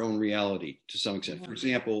create their own reality to some extent. For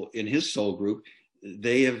example, in his soul group,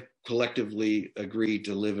 they have collectively agreed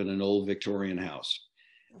to live in an old Victorian house.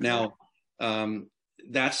 Now,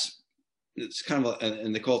 it's kind of,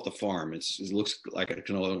 and they call it the farm. It looks like an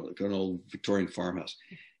old Victorian farmhouse,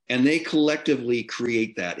 and they collectively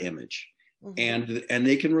create that image, and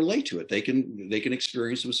they can relate to it. They can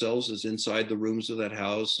experience themselves as inside the rooms of that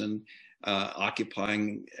house, and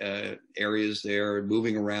occupying areas there,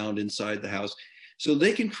 moving around inside the house. So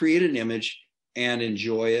they can create an image and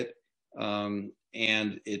enjoy it.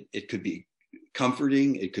 And it could be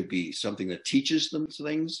comforting. It could be something that teaches them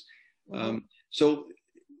things. So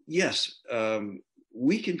yes,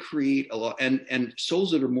 we can create a lot, and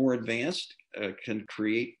souls that are more advanced can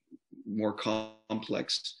create more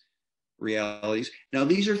complex realities. Now,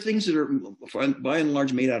 these are things that are by and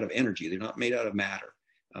large made out of energy. They're not made out of matter.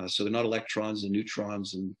 So they're not electrons and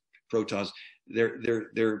neutrons and protons.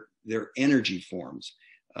 They're energy forms.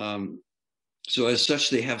 So as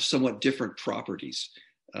such, they have somewhat different properties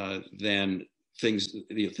than things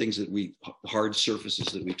that hard surfaces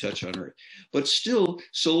that we touch on Earth. But still,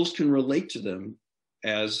 souls can relate to them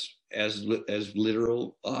as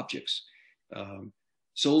literal objects.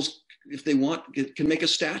 Souls, if they want, can make a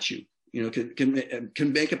statue you know,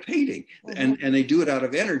 can make a painting, and they do it out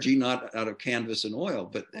of energy, not out of canvas and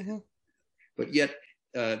oil, but yet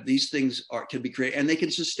these things can be created, and they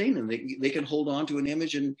can sustain them. They can hold on to an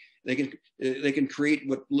image, and they can create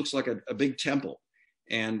what looks like a big temple,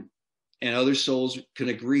 and other souls can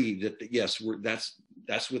agree that yes,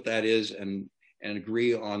 that's what that is, and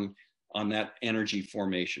agree on that energy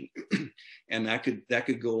formation, and that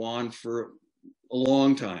could go on for a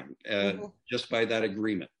long time just by that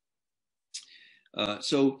agreement.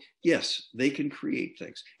 So yes, they can create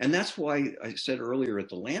things. And that's why I said earlier at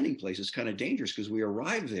the landing place, it's kind of dangerous, because we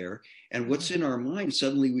arrive there and what's in our mind,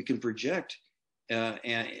 suddenly we can project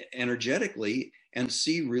energetically and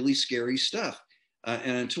see really scary stuff.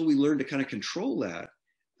 And until we learn to kind of control that,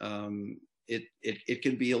 it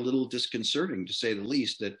can be a little disconcerting, to say the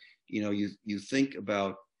least, that, you know, you think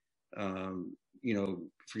about, you know,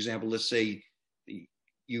 for example, let's say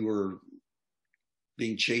you were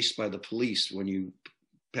being chased by the police when you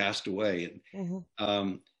passed away,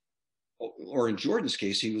 and or in Jordan's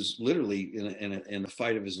case, he was literally in a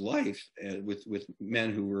fight of his life with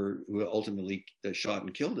men who ultimately shot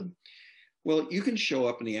and killed him. Well, you can show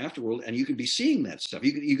up in the afterworld and you can be seeing that stuff.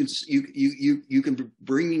 You can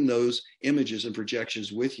bring those images and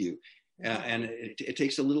projections with you, and it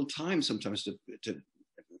takes a little time sometimes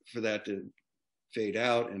for that to fade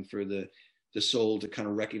out, and for the soul to kind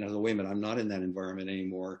of recognize, oh, wait a minute, I'm not in that environment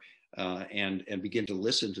anymore, and begin to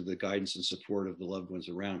listen to the guidance and support of the loved ones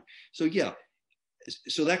around. So yeah,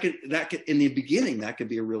 so that could in the beginning, that could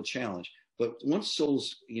be a real challenge. But once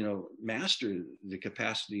souls, you know, master the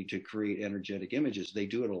capacity to create energetic images, they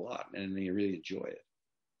do it a lot, and they really enjoy it.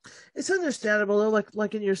 It's understandable, though,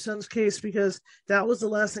 like in your son's case, because that was the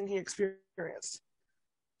last thing he experienced.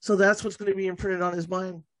 So that's what's going to be imprinted on his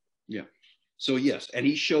mind. Yeah. So yes, and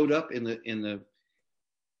he showed up in the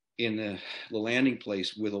landing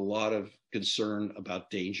place with a lot of concern about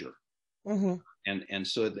danger, and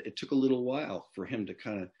so it took a little while for him to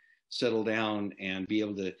kind of settle down and be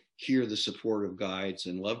able to hear the support of guides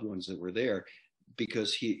and loved ones that were there,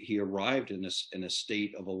 because he arrived in a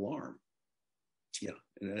state of alarm. Yeah,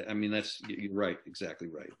 I mean, you're right, exactly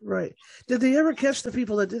right. Right. Did they ever catch the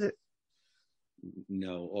people that did it?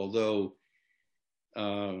 No, although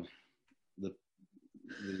the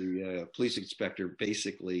police inspector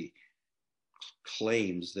basically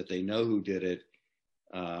claims that they know who did it.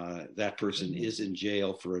 That person is in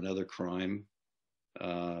jail for another crime.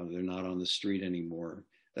 They're not on the street anymore.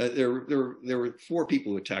 There were 4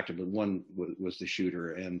 people who attacked him, but one was the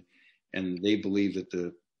shooter, and they believe that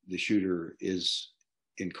the shooter is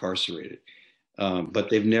incarcerated, but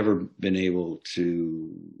they've never been able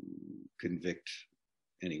to convict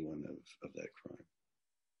anyone of that crime.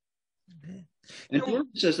 Okay. And Jordan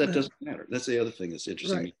says that doesn't matter. That's the other thing that's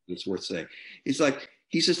interesting. Right. That's worth saying.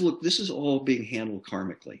 He says, look, this is all being handled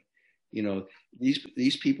karmically. You know,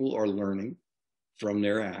 these people are learning from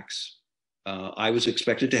their acts. I was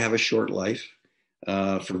expected to have a short life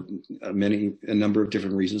for a number of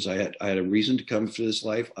different reasons. I had a reason to come to this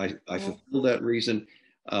life. I fulfilled that reason,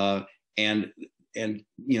 and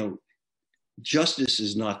you know, justice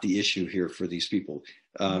is not the issue here for these people.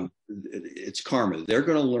 It's karma. They're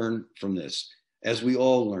going to learn from this, as we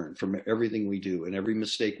all learn from everything we do, and every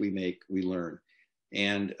mistake we make, we learn.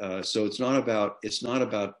 And so it's not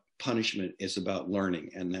about punishment. It's about learning.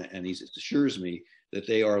 And he assures me that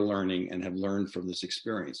they are learning and have learned from this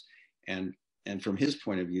experience. And from his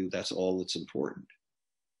point of view, that's all that's important.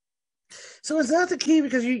 So is that the key?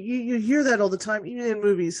 Because you hear that all the time, even in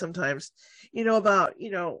movies sometimes, you know, about,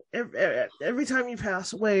 you know, every time you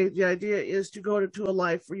pass away, the idea is to go to a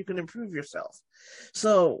life where you can improve yourself.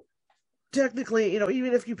 So technically, you know,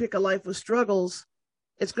 even if you pick a life with struggles,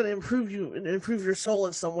 it's going to improve you and improve your soul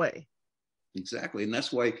in some way. Exactly. And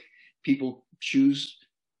that's why people choose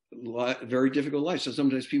very difficult lives. So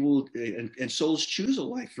sometimes people and souls choose a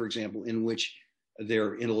life, for example, in which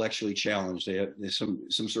they're intellectually challenged. They have some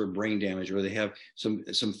sort of brain damage, or they have some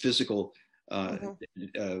physical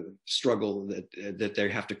struggle that they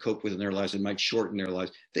have to cope with in their lives and might shorten their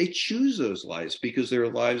lives. They choose those lives because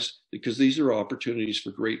these are opportunities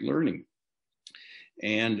for great learning.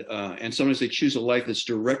 And sometimes they choose a life that's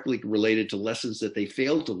directly related to lessons that they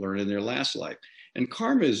failed to learn in their last life. And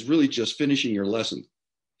karma is really just finishing your lesson.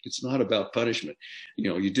 It's not about punishment. You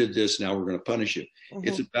know, you did this, now we're going to punish you.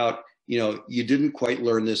 It's about, you know, you didn't quite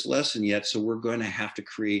learn this lesson yet, so we're going to have to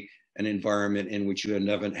create an environment in which you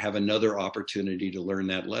have another opportunity to learn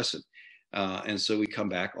that lesson. And so we come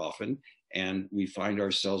back often, and we find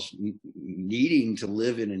ourselves needing to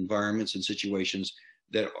live in environments and situations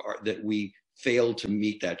that we failed to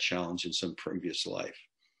meet that challenge in some previous life.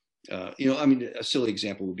 I mean, a silly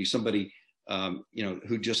example would be somebody,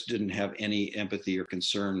 who just didn't have any empathy or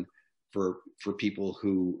concern for people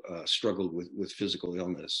who struggled with physical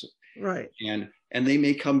illness. Right. And they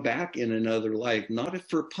may come back in another life, not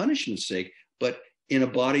for punishment's sake, but in a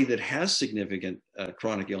body that has significant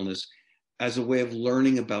chronic illness, as a way of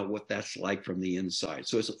learning about what that's like from the inside.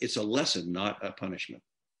 So it's a lesson, not a punishment.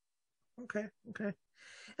 Okay.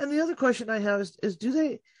 And the other question I have is do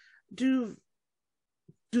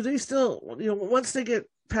they still, once they get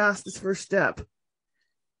past this first step,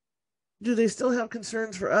 do they still have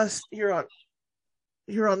concerns for us here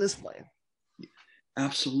on this plane?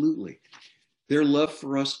 Absolutely. Their love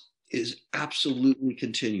for us is absolutely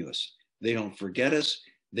continuous. They don't forget us.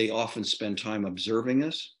 They often spend time observing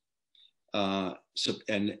us. They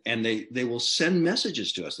will send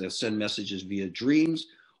messages to us. They'll send messages via dreams,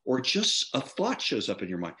 or just a thought shows up in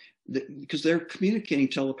your mind, because they're communicating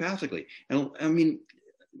telepathically. And I mean,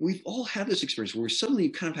 we've all had this experience where suddenly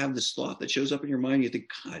you kind of have this thought that shows up in your mind. You think,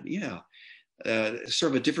 God, yeah,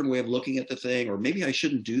 sort of a different way of looking at the thing, or maybe I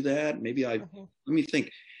shouldn't do that. Maybe let me think.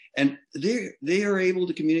 And they are able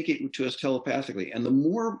to communicate to us telepathically. And the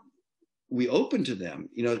more we open to them,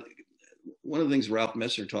 one of the things Ralph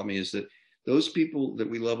Messer taught me is that those people that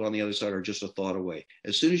we love on the other side are just a thought away.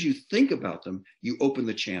 As soon as you think about them, you open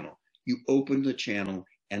the channel. You open the channel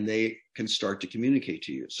and they can start to communicate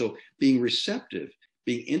to you. So being receptive,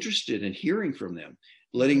 being interested in hearing from them,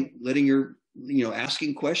 letting your,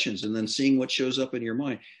 asking questions and then seeing what shows up in your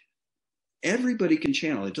mind. Everybody can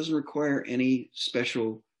channel. It doesn't require any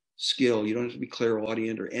special skill. You don't have to be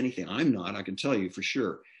clairaudient or anything. I'm not, I can tell you for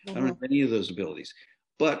sure. I don't have any of those abilities.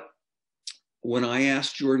 But when I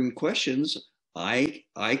ask Jordan questions, I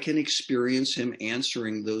can experience him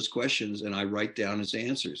answering those questions, and I write down his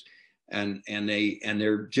answers. And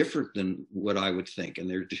they're different than what I would think.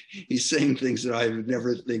 And he's saying things that I would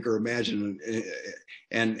never think or imagine.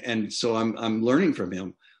 And so I'm learning from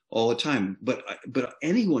him all the time. But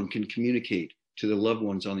anyone can communicate to their loved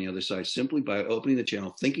ones on the other side simply by opening the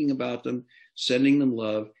channel, thinking about them, sending them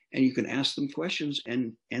love, and you can ask them questions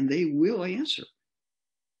and they will answer.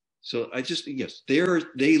 So yes, they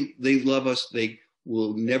love us. They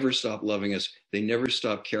will never stop loving us. They never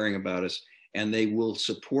stop caring about us, and they will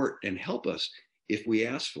support and help us if we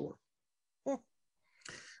ask for.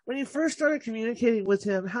 When you first started communicating with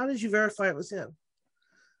him, how did you verify it was him?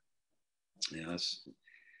 Yes.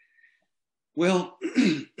 Well,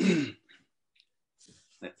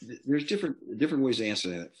 there's different ways to answer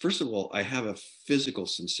that. First of all, I have a physical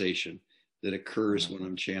sensation that occurs when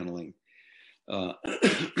I'm channeling.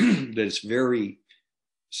 That is very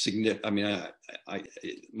significant. I mean,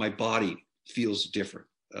 my body feels different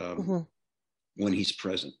when he's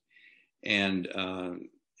present, and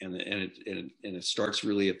it starts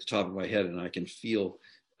really at the top of my head, and I can feel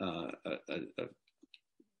a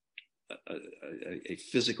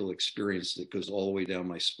physical experience that goes all the way down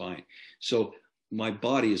my spine. So my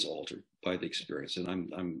body is altered by the experience, and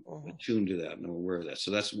I'm attuned to that and I'm aware of that.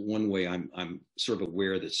 So that's one way I'm sort of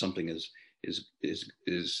aware that something is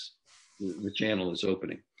the channel is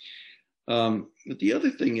opening. But the other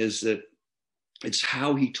thing is that it's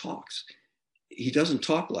how he talks. He doesn't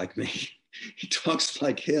talk like me. He talks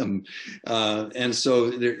like him. And so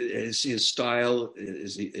there is his style,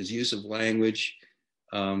 his use of language.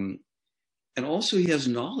 And also he has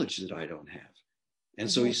knowledge that I don't have. And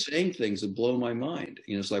so he's saying things that blow my mind.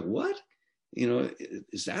 It's like, what?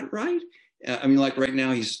 Is that right? I mean, like right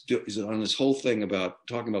now he's on this whole thing about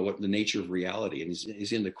talking about what the nature of reality, and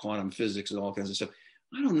he's into quantum physics and all kinds of stuff.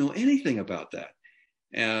 I don't know anything about that.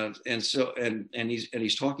 And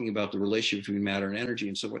he's talking about the relationship between matter and energy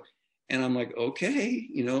and so forth. And I'm like, okay,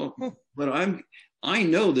 but I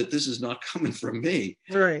know that this is not coming from me.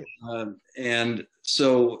 Right. And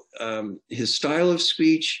so his style of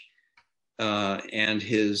speech and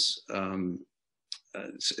his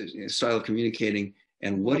style of communicating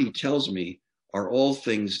and what he tells me are all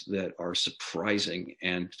things that are surprising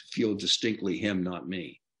and feel distinctly him, not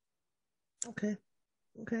me. Okay.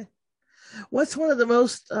 What's one of the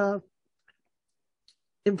most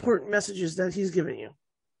important messages that he's given you?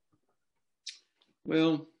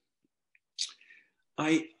 Well,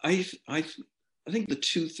 I think the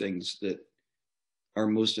two things that are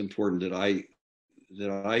most important that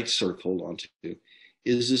I sort of hold on to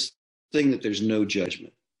is this thing that there's no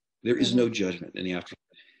judgment. There is no judgment in the afterlife.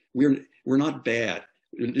 We're not bad.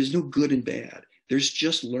 There's no good and bad. There's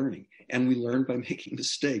just learning, and we learn by making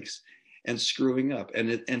mistakes and screwing up,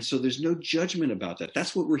 and so there's no judgment about that.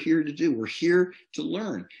 That's what we're here to do. We're here to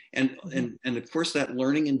learn, and of course that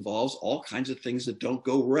learning involves all kinds of things that don't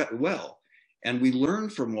go well, and we learn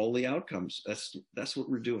from all the outcomes. That's what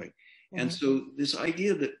we're doing. Mm-hmm. And so this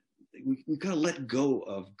idea that we've got to let go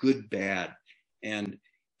of good, bad, and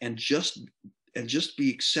just be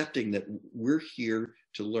accepting that we're here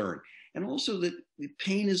to learn, and also that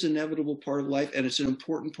pain is an inevitable part of life, and it's an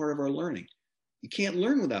important part of our learning. You can't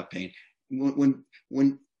learn without pain.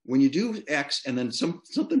 When you do X and then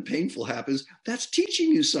something painful happens, that's teaching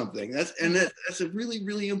you something. That's a really,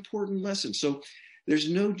 really important lesson. So there's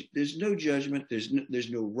no judgment. There's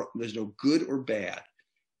no good or bad.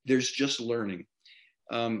 There's just learning.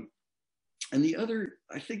 And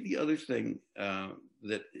I think the other thing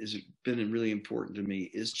that has been really important to me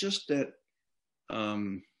is just that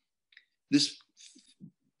this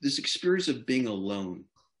experience of being alone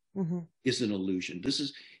mm-hmm. is an illusion. This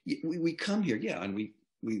is we come here, yeah, and we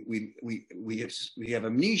have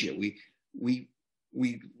amnesia. We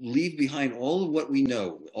leave behind all of what we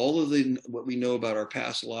know, all of what we know about our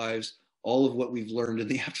past lives, all of what we've learned in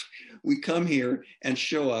the after. We come here and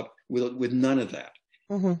show up with none of that.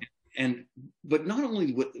 Mm-hmm. But not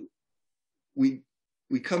only we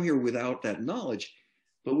come here without that knowledge,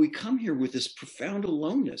 but we come here with this profound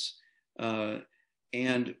aloneness,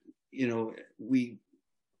 and we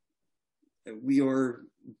are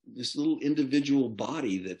this little individual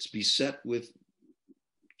body that's beset with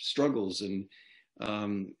struggles and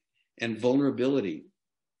vulnerability,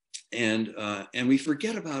 and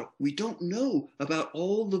we don't know about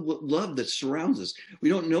all the love that surrounds us. We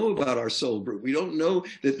don't know about our soul group. We don't know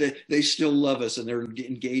that they still love us and they're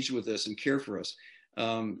engaged with us and care for us,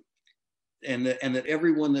 and that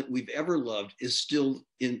everyone that we've ever loved is still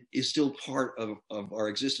part of our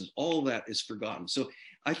existence. All of that is forgotten. So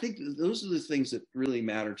I think those are the things that really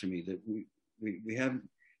matter to me, that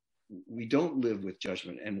we don't live with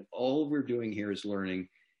judgment, and all we're doing here is learning,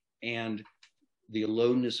 and the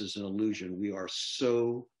aloneness is an illusion. We are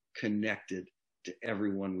so connected to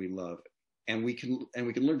everyone we love, and we can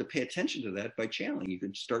learn to pay attention to that by channeling. You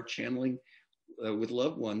can start channeling with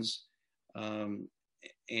loved ones, and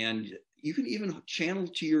you can even channel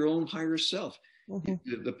to your own higher self,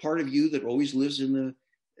 mm-hmm. the part of you that always lives in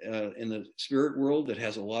the spirit world, that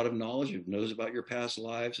has a lot of knowledge, that knows about your past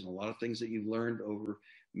lives and a lot of things that you've learned over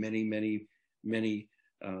many, many, many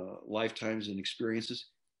lifetimes and experiences.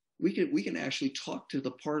 We can actually talk to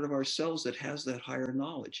the part of ourselves that has that higher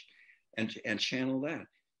knowledge, and channel that.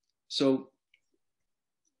 So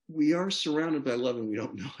we are surrounded by love and we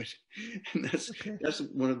don't know it. And that's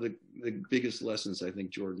one of the biggest lessons I think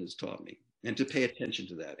Jordan has taught me, and to pay attention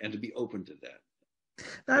to that and to be open to that.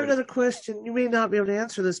 I have another question. You may not be able to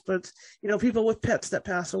answer this, but people with pets that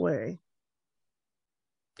pass away.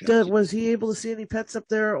 Was he able to see any pets up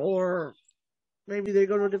there, or maybe they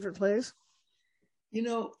go to a different place?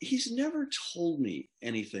 He's never told me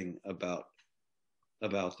anything about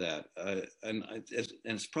that, and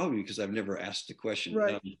it's probably because I've never asked the question.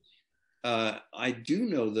 Right. I do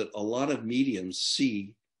know that a lot of mediums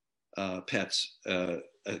see pets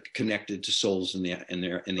connected to souls in the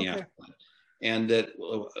afterlife. And that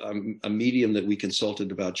a medium that we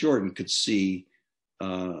consulted about Jordan could see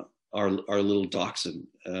our little dachshund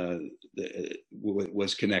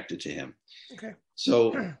was connected to him. Okay.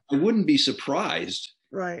 So I wouldn't be surprised,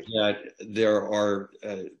 right, that there are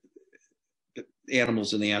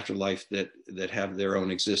animals in the afterlife that have their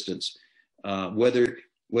own existence. Whether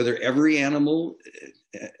every animal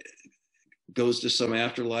goes to some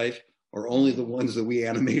afterlife, or only the ones that we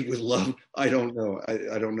animate with love, I don't know.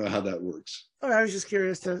 I don't know how that works. Oh, I was just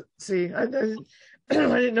curious to see. I didn't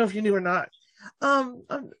know if you knew or not.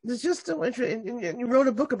 It's just so interesting. And you wrote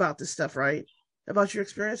a book about this stuff, right? About your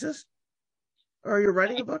experiences? Or you're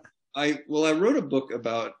writing a book? I wrote a book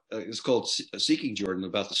about, it's called Seeking Jordan,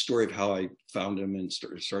 about the story of how I found him and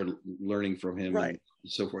started learning from him, right,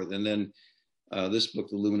 and so forth. And then this book,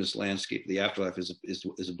 The Luminous Landscape of the Afterlife,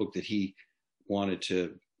 is a book that he wanted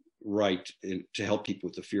to write to help people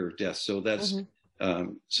with the fear of death. So that's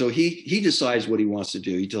mm-hmm. So he decides what he wants to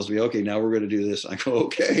do. He tells me, okay, now we're going to do this. I go,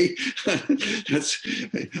 okay, that's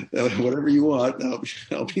whatever you want.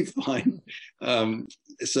 I'll be fine.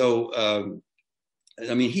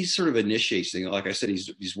 I mean, he sort of initiates things. Like I said,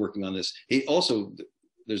 he's working on this. He also,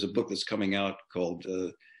 there's a book that's coming out called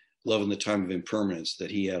Love in the Time of Impermanence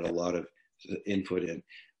that he had a lot of input in.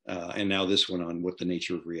 And now this one on what the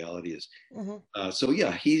nature of reality is. Mm-hmm. So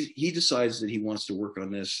yeah, he decides that he wants to work on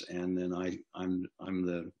this, and then I'm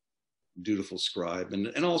the dutiful scribe,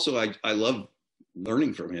 and also I love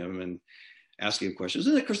learning from him and asking him questions.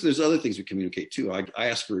 And of course, there's other things we communicate too. I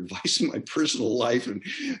ask for advice in my personal life, and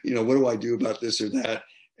what do I do about this or that,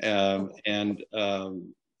 and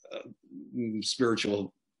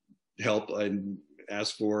spiritual help I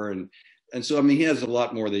ask for, and and so, I mean, he has a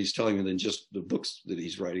lot more that he's telling me than just the books that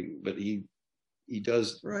he's writing, but he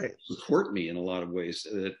does Right. support me in a lot of ways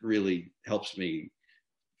that really helps me.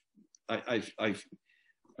 I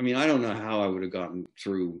mean, I don't know how I would have gotten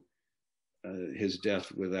through his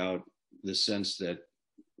death without the sense that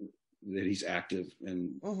he's active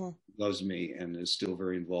and loves me and is still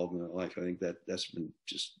very involved in my life. I think that that's been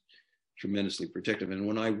just tremendously protective. And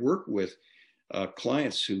when I work with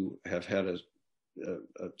clients who have had a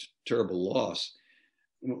terrible loss,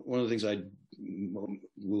 one of the things I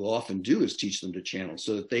will often do is teach them to channel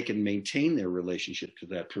so that they can maintain their relationship to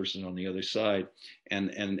that person on the other side,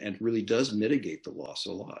 and really does mitigate the loss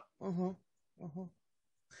a lot.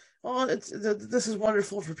 Well, this is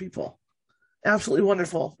wonderful for people. Absolutely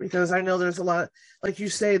wonderful, because I know there's a lot, like you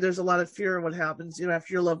say, there's a lot of fear of what happens, you know,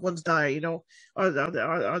 after your loved ones die. You know, are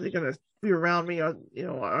they going to be around me?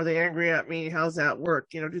 Are they angry at me? How's that work?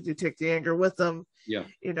 You know, do they take the anger with them? Yeah.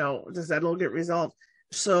 You know, does that all get resolved?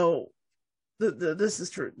 So this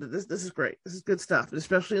is true. This is great. This is good stuff. And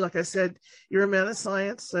especially, like I said, you're a man of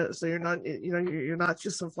science, so you're not, you know, you're not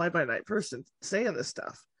just some fly by night person saying this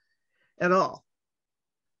stuff at all.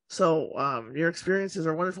 So your experiences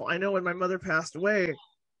are wonderful. I know when my mother passed away,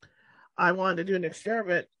 I wanted to do an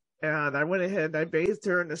experiment, and I went ahead and I bathed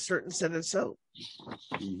her in a certain scented soap,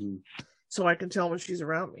 so I can tell when she's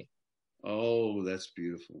around me. Oh, that's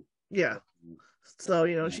beautiful. Yeah. So,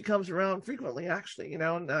 you know, she comes around frequently, actually, you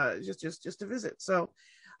know, and just to visit. So,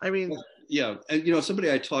 I mean, yeah, and you know,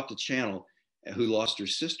 somebody I taught to channel who lost her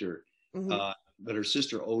sister. But her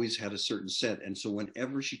sister always had a certain scent, and so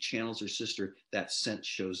whenever she channels her sister, that scent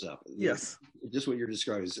shows up. Yes, just what you're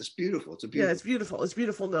describing. It's beautiful. It's a beautiful. Yeah, it's beautiful. It's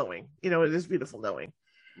beautiful knowing. You know, it is beautiful knowing,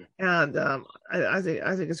 and I think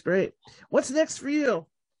it's great. What's next for you?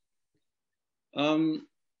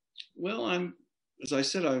 Well, as I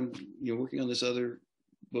said, I'm working on this other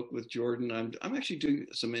book with Jordan. I'm actually doing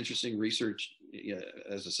some interesting research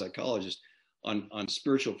as a psychologist on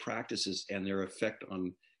spiritual practices and their effect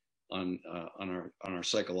on our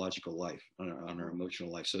psychological life, on our emotional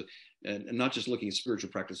life. So, and not just looking at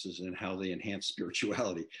spiritual practices and how they enhance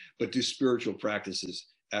spirituality, but do spiritual practices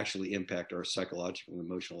actually impact our psychological and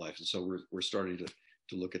emotional life? And so we're starting to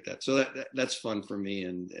look at that. So that's fun for me,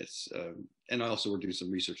 and it's and also we're doing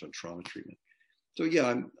some research on trauma treatment. So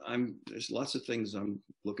yeah, there's lots of things I'm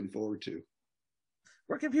looking forward to.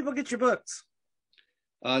 Where can people get your books?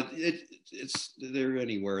 They're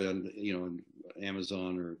anywhere, on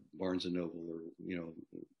Amazon or Barnes and Noble, or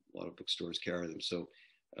a lot of bookstores carry them. So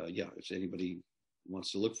yeah, if anybody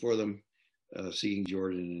wants to look for them, Seeking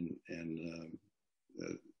Jordan and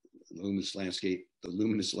the Luminous Landscape of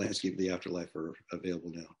the Afterlife are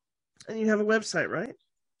available now. And you have a website, right?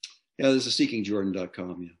 Yeah, there's a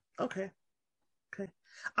seekingjordan.com. Yeah. Okay.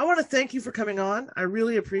 I want to thank you for coming on. I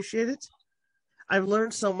really appreciate it. I've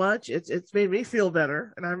learned so much. It's made me feel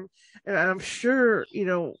better, and I'm sure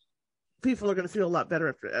people are going to feel a lot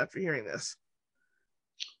better after hearing this.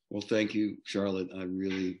 Well, thank you, Charlotte. I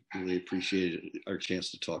really, really appreciated our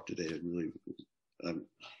chance to talk today. It really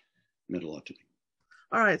meant a lot to me.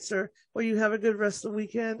 All right, sir. Well, you have a good rest of the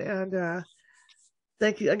weekend, and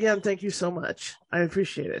thank you again. Thank you so much. I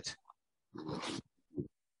appreciate it.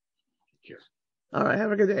 Here. All right.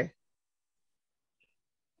 Have a good day.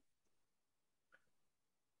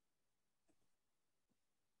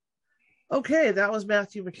 Okay, that was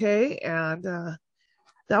Matthew McKay, and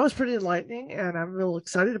that was pretty enlightening, and I'm real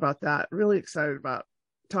excited about that. Really excited about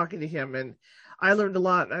talking to him, and I learned a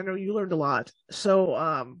lot. I know you learned a lot, so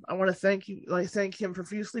I want to thank him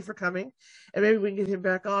profusely for coming, and maybe we can get him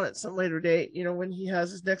back on at some later date. When he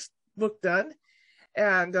has his next book done.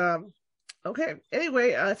 And okay,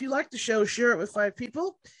 anyway, if you liked the show, share it with 5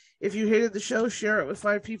 people. If you hated the show, share it with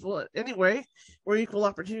 5 people. Anyway, we're equal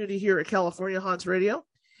opportunity here at California Haunts Radio.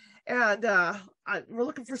 And we're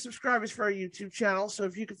looking for subscribers for our YouTube channel. So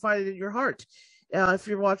if you can find it in your heart, if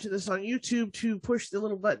you're watching this on YouTube, to push the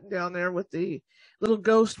little button down there with the little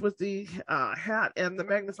ghost with the hat and the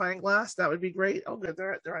magnifying glass, that would be great. Oh, good.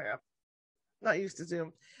 There I am. Not used to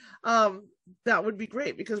Zoom. That would be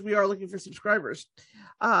great, because we are looking for subscribers.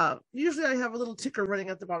 Usually I have a little ticker running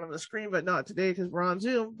at the bottom of the screen, but not today because we're on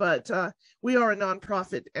Zoom. But we are a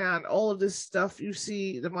nonprofit, and all of this stuff you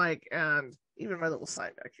see, the mic and even my little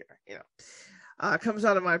sign back here, comes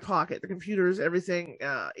out of my pocket. The computers, everything,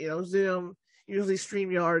 Zoom, usually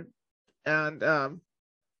StreamYard, and the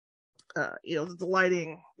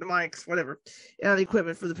lighting, the mics, whatever, and the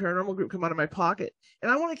equipment for the paranormal group come out of my pocket.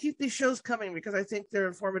 And I want to keep these shows coming because I think they're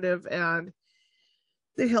informative and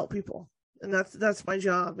they help people. And that's my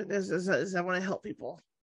job. And is I want to help people,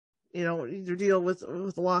 either deal with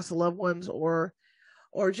the loss of loved ones, or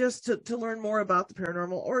or just to learn more about the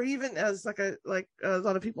paranormal, or even as like a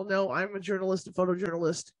lot of people know, I'm a journalist, a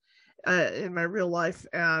photojournalist in my real life,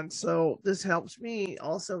 and so this helps me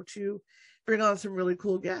also to bring on some really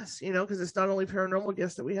cool guests, you know, because it's not only paranormal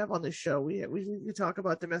guests that we have on this show. We talk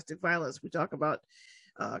about domestic violence, we talk about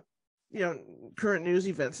uh, you know, current news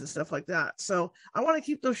events and stuff like that. So I want to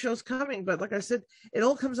keep those shows coming, but like I said, it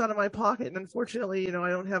all comes out of my pocket, and unfortunately, you know, I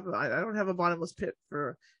don't have a bottomless pit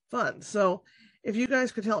for fun. So if you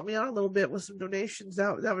guys could help me out a little bit with some donations,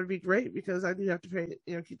 that would be great, because I do have to pay,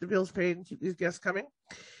 you know, keep the bills paid and keep these guests coming.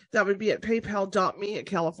 That would be at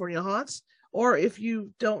paypal.me/California Haunts, or if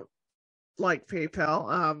you don't like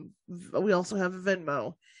PayPal, we also have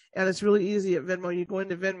Venmo, and it's really easy at Venmo. You go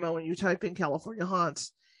into Venmo and you type in California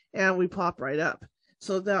Haunts, and we pop right up.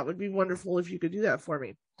 So that would be wonderful if you could do that for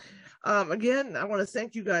me. Again, I want to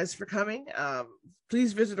thank you guys for coming.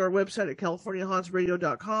 Please visit our website at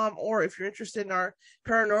californiahauntsradio.com, or if you're interested in our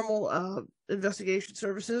paranormal investigation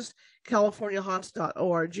services,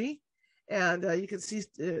 californiahaunts.org. And you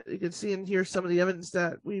can see and hear some of the evidence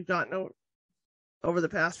that we've gotten over the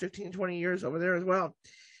past 15, 20 years over there as well.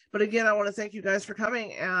 But again, I want to thank you guys for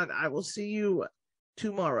coming, and I will see you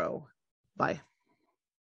tomorrow. Bye.